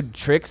like do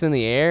tricks in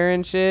the air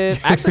and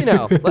shit. Actually,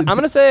 no. I'm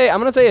gonna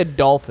say a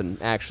dolphin.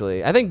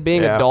 Actually, I think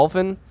being a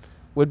dolphin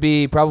would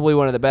be probably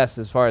one of the best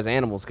as far as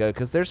animals go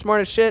because they're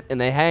smart as shit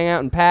and they hang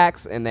out in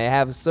packs and they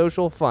have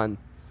social fun.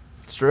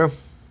 It's true.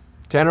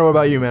 Tanner, what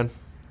about you, man?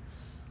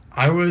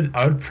 I would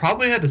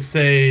probably have to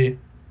say,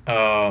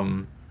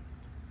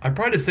 I'd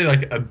probably say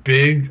like a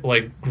big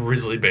like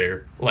grizzly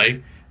bear,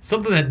 like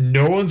something that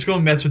no one's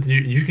gonna mess with you.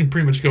 You can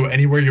pretty much go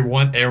anywhere you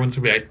want. Everyone's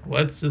gonna be like,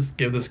 let's just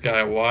give this guy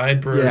a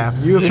wide berth. Yeah,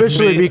 you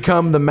officially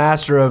become the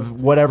master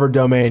of whatever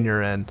domain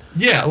you're in.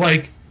 Yeah,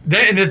 like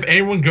that. And if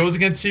anyone goes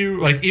against you,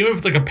 like even if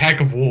it's like a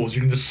pack of wolves,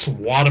 you can just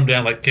swat them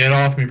down. Like, get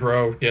off me,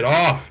 bro. Get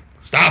off.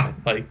 Stop it.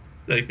 Like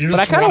you're just. But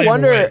I kind of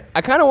wonder.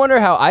 I kind of wonder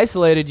how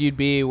isolated you'd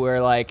be.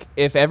 Where like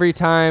if every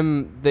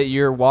time that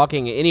you're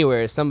walking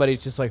anywhere,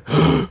 somebody's just like.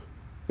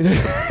 Dude,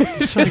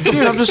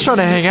 I'm just trying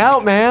to hang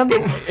out, man.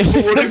 What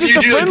if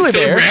you do the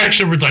same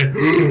reaction where it's like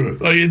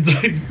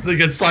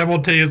it's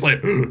simultaneous,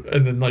 like,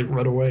 and then like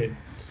run away?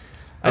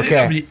 I think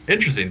that'd be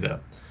interesting though.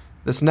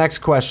 This next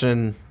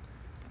question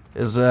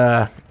is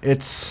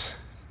it's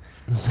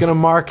gonna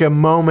mark a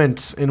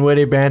moment in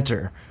witty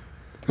banter.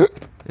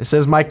 It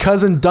says, my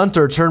cousin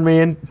Dunter turned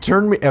me.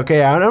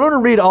 Okay, I'm going to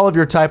read all of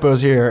your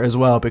typos here as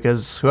well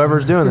because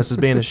whoever's doing this is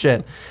being a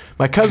shit.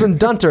 My cousin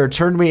Dunter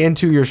turned me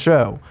into your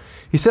show.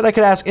 He said I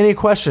could ask any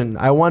question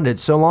I wanted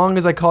so long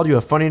as I called you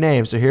a funny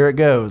name, so here it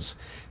goes.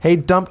 Hey,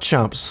 Dump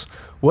Chumps,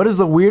 what is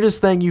the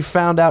weirdest thing you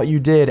found out you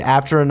did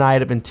after a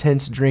night of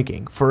intense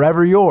drinking?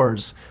 Forever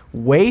yours,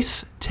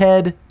 Wace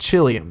Ted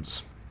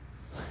Chilliams.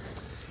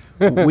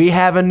 We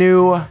have a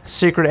new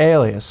secret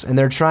alias, and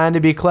they're trying to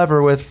be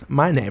clever with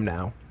my name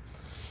now.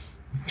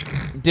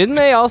 Didn't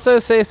they also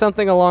say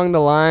something along the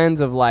lines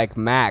of like,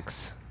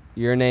 Max,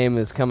 your name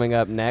is coming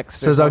up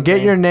next? Says, I'll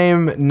get your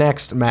name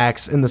next,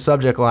 Max, in the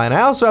subject line. I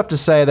also have to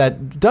say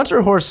that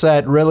Dunter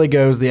Horsett really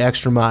goes the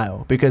extra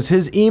mile because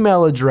his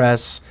email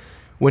address,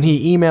 when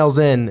he emails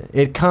in,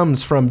 it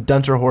comes from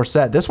Dunter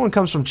Horsett. This one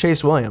comes from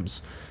Chase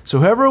Williams. So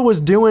whoever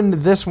was doing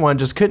this one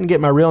just couldn't get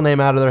my real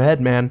name out of their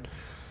head, man.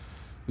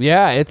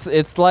 Yeah,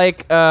 it's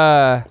like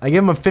I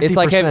give him a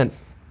 50%.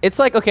 It's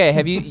like okay,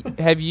 have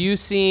you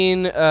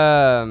seen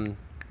fucking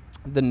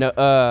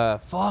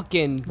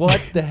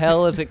what the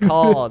hell is it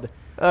called?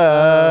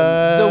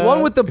 The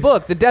one with the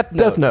book, the Death Note.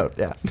 Death Note,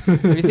 yeah.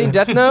 Have you seen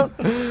Death Note?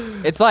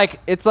 It's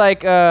like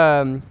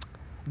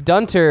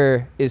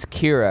Dunter is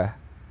Kira,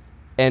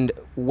 and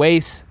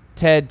Wace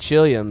Ted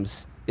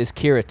Chilliams is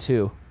Kira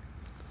too.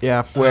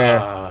 Yeah.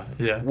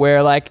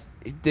 Where like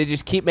they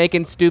just keep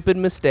making stupid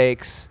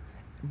mistakes,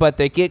 but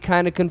they get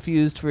kind of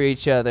confused for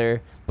each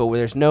other. But where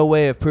there's no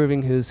way of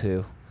proving who's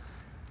who.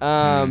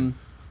 So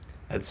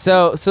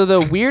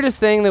the weirdest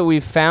thing that we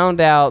found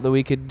out that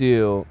we could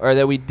do, or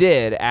that we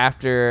did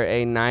after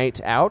a night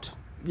out.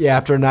 Yeah,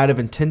 after a night of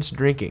intense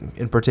drinking,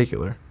 in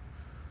particular.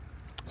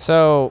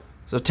 So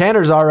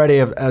Tanner's already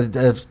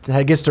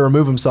gets to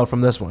remove himself from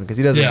this one because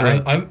he doesn't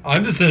drink.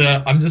 I'm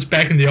just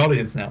back in the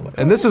audience now. Like,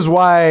 and this is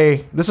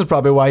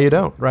probably why you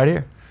don't, right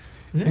here.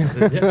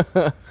 Yeah.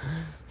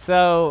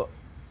 So,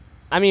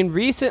 I mean,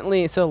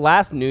 recently,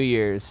 last New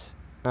Year's.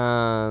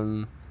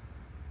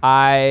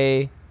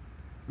 I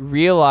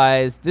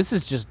realized this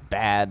is just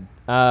bad.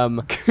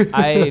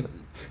 I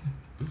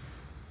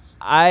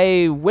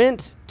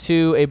went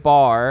to a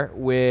bar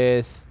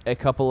with a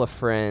couple of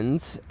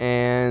friends,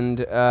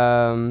 and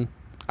I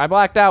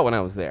blacked out when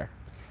I was there.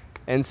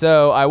 And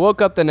so I woke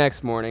up the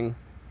next morning,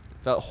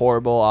 felt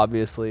horrible,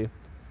 obviously.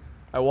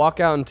 I walk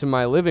out into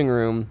my living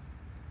room,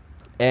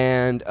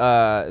 and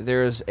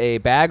there's a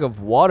bag of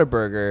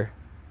Whataburger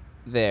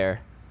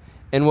there.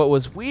 And what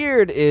was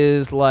weird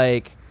is,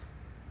 like,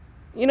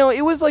 you know,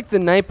 it was like the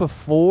night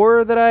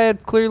before that I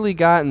had clearly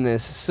gotten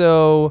this.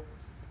 So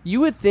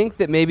you would think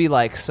that maybe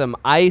like some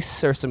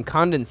ice or some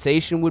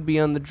condensation would be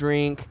on the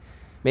drink.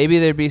 Maybe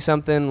there'd be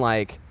something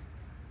like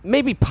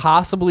maybe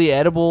possibly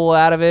edible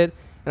out of it.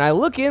 And I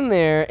look in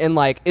there and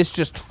like it's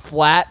just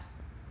flat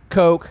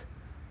Coke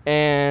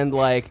and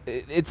like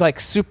it's like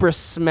super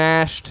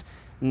smashed,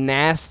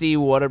 nasty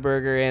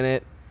Whataburger in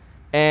it.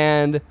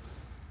 And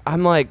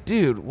I'm like,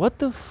 dude, what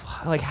the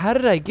like, how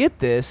did I get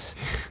this?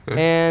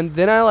 And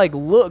then I like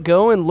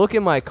go and look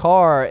in my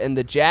car, and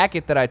the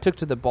jacket that I took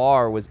to the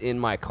bar was in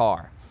my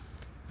car,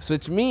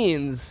 which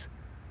means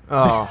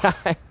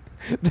that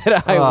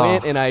I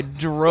went and I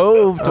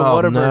drove to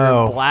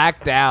Whataburger,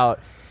 blacked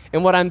out.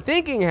 And what I'm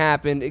thinking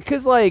happened,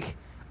 because like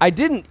I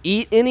didn't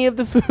eat any of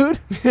the food.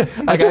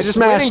 I just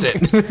smashed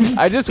it.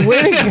 I just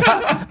went and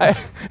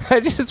I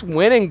just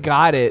went and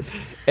got it,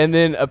 and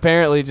then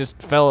apparently just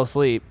fell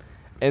asleep.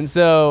 And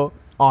so,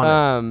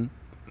 and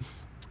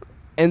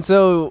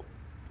so,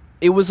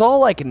 it was all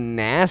like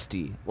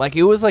nasty. Like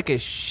it was like a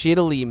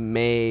shittily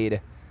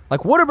made. Like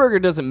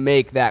Whataburger doesn't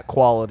make that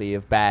quality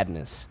of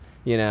badness,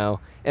 you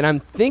know. And I'm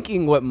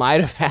thinking what might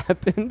have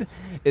happened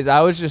is I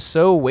was just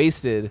so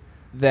wasted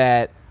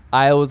that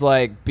I was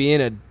like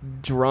being a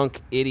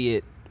drunk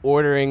idiot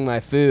ordering my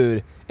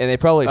food. And they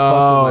probably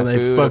fucked with my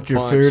food. They fucked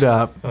your food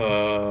up.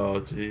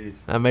 Oh, jeez.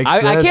 That makes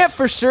sense. I can't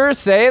for sure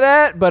say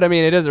that, but I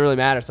mean, it doesn't really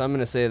matter. So I'm going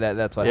to say that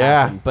that's what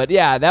happened. But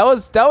yeah, that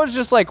was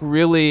just like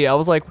really, I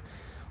was like,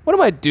 what am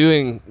I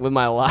doing with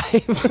my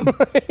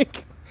life?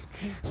 Like,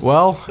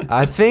 well,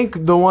 I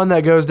think the one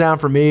that goes down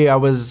for me, I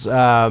was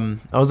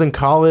in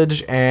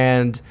college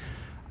and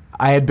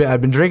I'd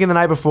been drinking the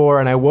night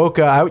before, and I woke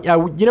up.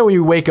 You know when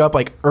you wake up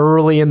like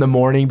early in the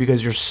morning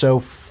because you're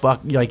so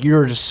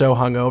you're just so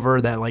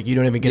hungover that like you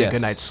don't even get a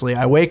good night's sleep.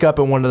 I wake up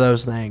in one of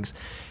those things,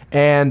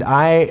 and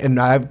I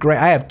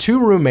have two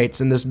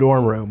roommates in this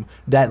dorm room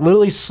that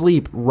literally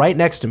sleep right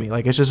next to me.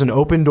 Like it's just an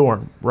open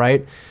dorm,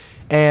 right?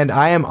 And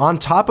I am on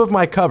top of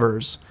my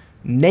covers,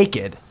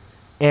 naked,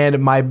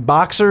 and my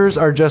boxers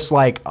are just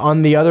like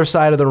on the other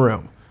side of the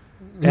room,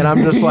 and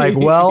I'm just like,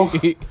 well.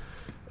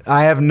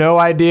 I have no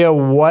idea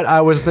what I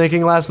was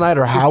thinking last night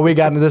or how we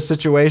got into this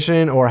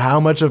situation or how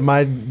much of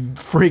my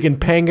freaking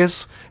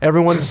pangus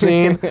everyone's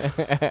seen.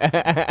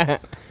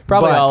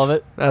 Probably all of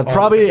it.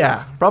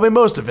 Probably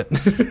most of it.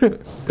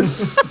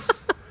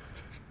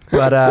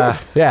 But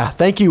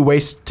thank you,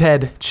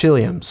 Wasted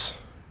Chilliams,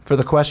 for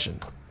the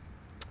question.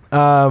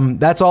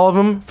 That's all of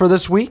them for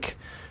this week.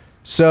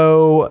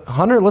 So,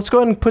 Hunter, let's go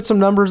ahead and put some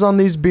numbers on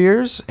these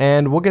beers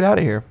and we'll get out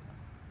of here.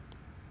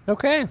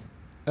 Okay.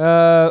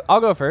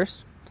 I'll go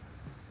first.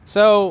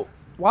 So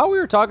while we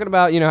were talking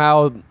about, you know,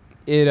 how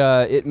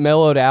it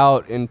mellowed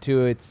out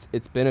into its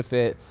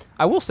benefit,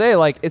 I will say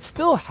like it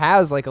still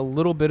has like a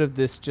little bit of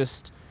this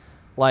just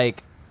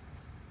like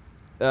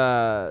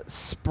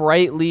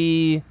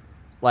sprightly,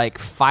 like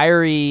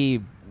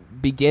fiery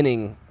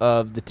beginning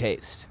of the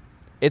taste.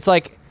 It's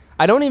like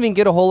I don't even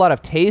get a whole lot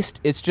of taste.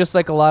 It's just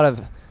like a lot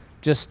of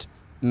just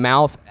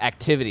mouth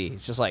activity.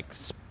 It's just like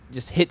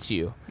just hits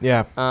you.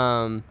 Yeah.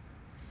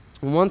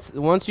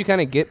 Once you kind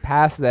of get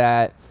past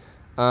that.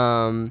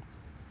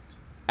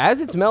 As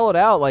it's mellowed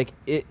out, like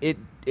it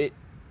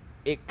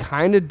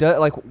kind of does.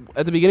 Like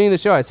at the beginning of the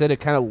show, I said it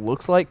kind of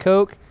looks like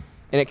Coke,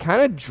 and it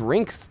kind of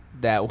drinks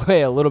that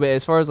way a little bit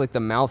as far as like the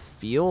mouth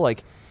feel.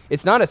 Like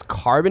it's not as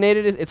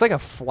carbonated as it's like a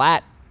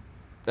flat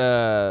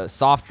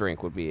soft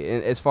drink would be.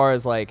 As far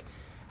as like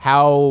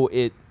how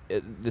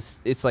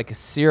it's like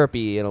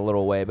syrupy in a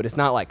little way, but it's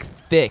not like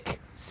thick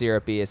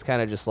syrupy. It's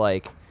kind of just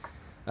like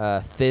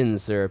thin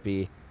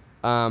syrupy.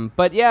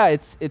 But yeah,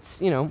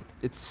 it's you know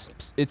it's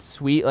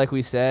sweet like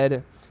we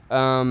said.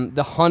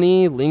 The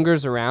honey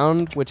lingers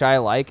around, which I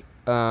like.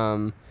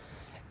 And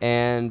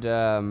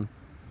again,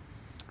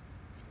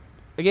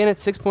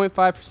 it's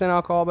 6.5%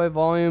 alcohol by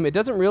volume. It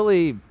doesn't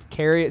really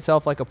carry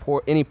itself like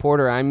any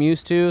porter I'm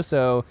used to,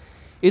 so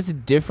it's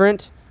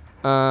different.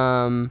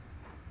 I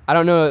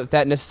don't know if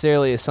that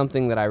necessarily is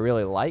something that I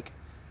really like,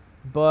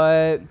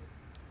 but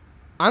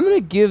I'm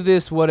gonna give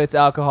this what its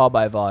alcohol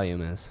by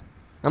volume is.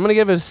 I'm gonna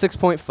give it a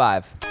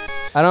 6.5.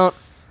 I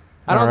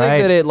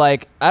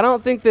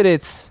don't think that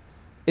it's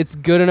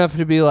good enough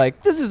to be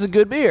like this is a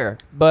good beer,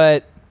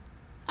 but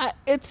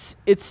it's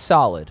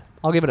solid.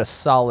 I'll give it a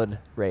solid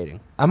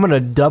rating. I'm gonna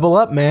double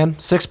up, man.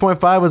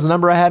 6.5 was the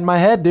number I had in my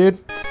head,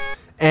 dude.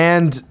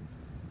 And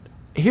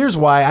here's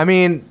why. I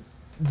mean,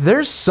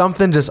 there's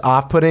something just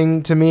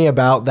off-putting to me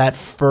about that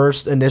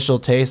first initial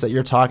taste that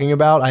you're talking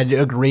about. I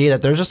agree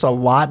that there's just a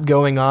lot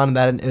going on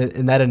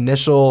in that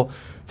initial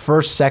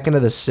first second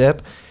of the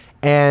sip,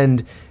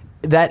 and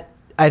that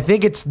I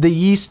think it's the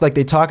yeast. Like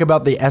they talk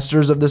about the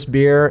esters of this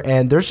beer,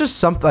 and there's just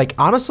something like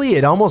honestly,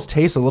 it almost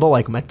tastes a little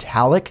like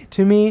metallic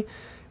to me,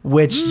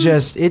 which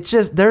there's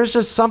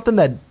just something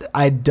that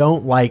I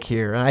don't like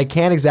here, and I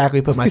can't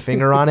exactly put my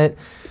finger on it.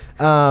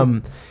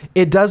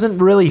 It doesn't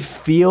really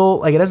feel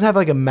like it doesn't have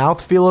like a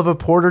mouthfeel of a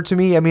porter to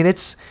me. I mean,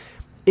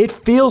 it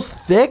feels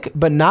thick,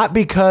 but not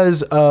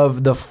because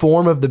of the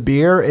form of the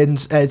beer.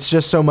 It's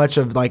just so much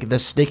of like the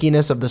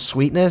stickiness of the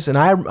sweetness. And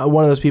I'm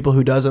one of those people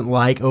who doesn't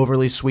like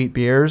overly sweet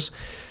beers.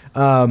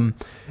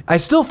 I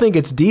still think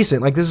it's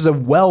decent. Like, this is a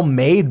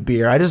well-made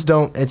beer. I just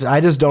don't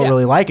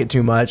really like it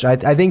too much. I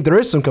think there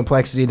is some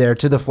complexity there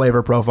to the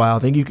flavor profile. I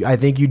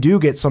think you do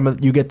get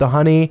you get the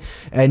honey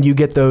and you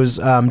get those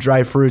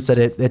dried fruits that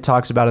it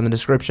talks about in the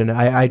description.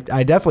 I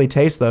definitely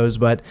taste those,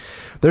 but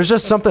there's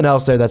just something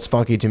else there that's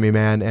funky to me,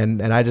 man,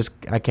 and I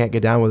can't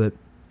get down with it.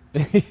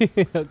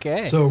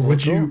 Okay. So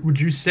would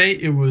you say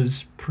it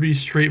was pretty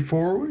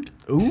straightforward?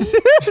 Ooh.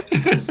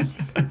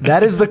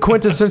 That is the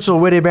quintessential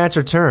witty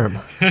banter term.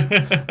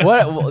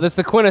 That's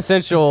the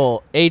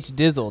quintessential H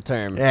Dizzle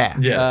term. Yeah.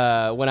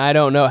 Yeah. When I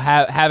don't know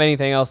have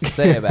anything else to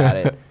say about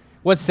it.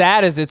 What's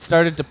sad is it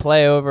started to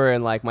play over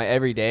in like my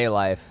everyday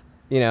life.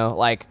 You know,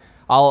 like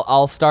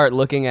I'll start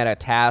looking at a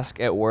task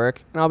at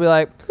work and I'll be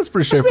like, that's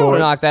pretty straightforward.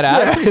 Knock that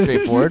out. That's pretty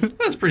straightforward.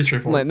 That's pretty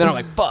straightforward. And then I'm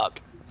like,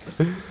 fuck.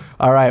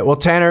 All right. Well,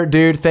 Tanner,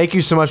 dude, thank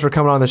you so much for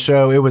coming on the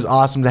show. It was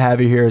awesome to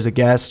have you here as a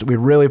guest. We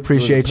really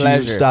appreciate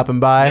you stopping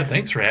by. Yeah,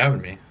 thanks for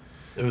having me.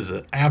 It was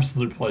an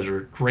absolute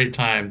pleasure. Great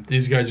time.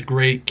 These guys are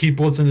great. Keep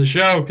listening to the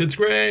show. It's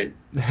great.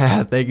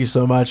 Thank you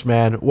so much,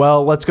 man.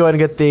 Well, let's go ahead and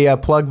get the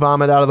plug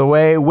vomit out of the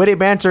way. Witty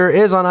Banter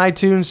is on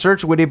iTunes.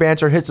 Search Witty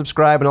Banter, hit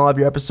subscribe, and all of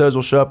your episodes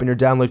will show up in your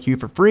download queue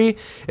for free.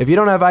 If you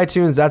don't have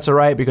iTunes, that's all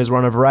right, because we're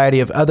on a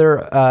variety of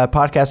other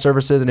podcast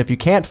services. And if you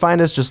can't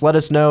find us, just let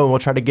us know, and we'll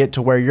try to get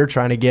to where you're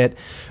trying to get.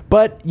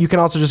 But you can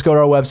also just go to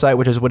our website,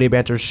 which is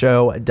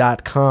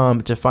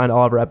wittybantershow.com, to find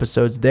all of our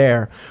episodes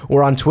there.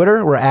 We're on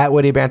Twitter. We're at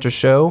Witty Banter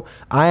Show.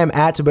 I am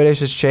at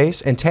Bodacious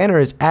Chase, and Tanner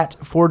is at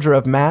Forger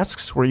of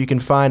Masks, where you can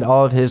find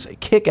all of his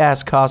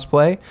kick-ass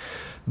cosplay.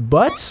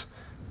 But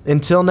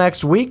until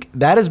next week,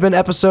 that has been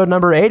episode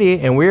number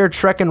 80, and we are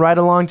trekking right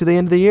along to the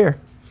end of the year.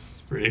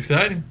 It's pretty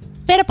exciting.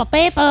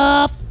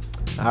 Bip-a-bip-up.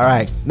 All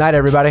right. Night,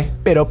 everybody.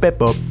 Bip-bop.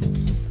 Boop,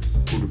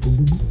 boop, boop,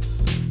 boop.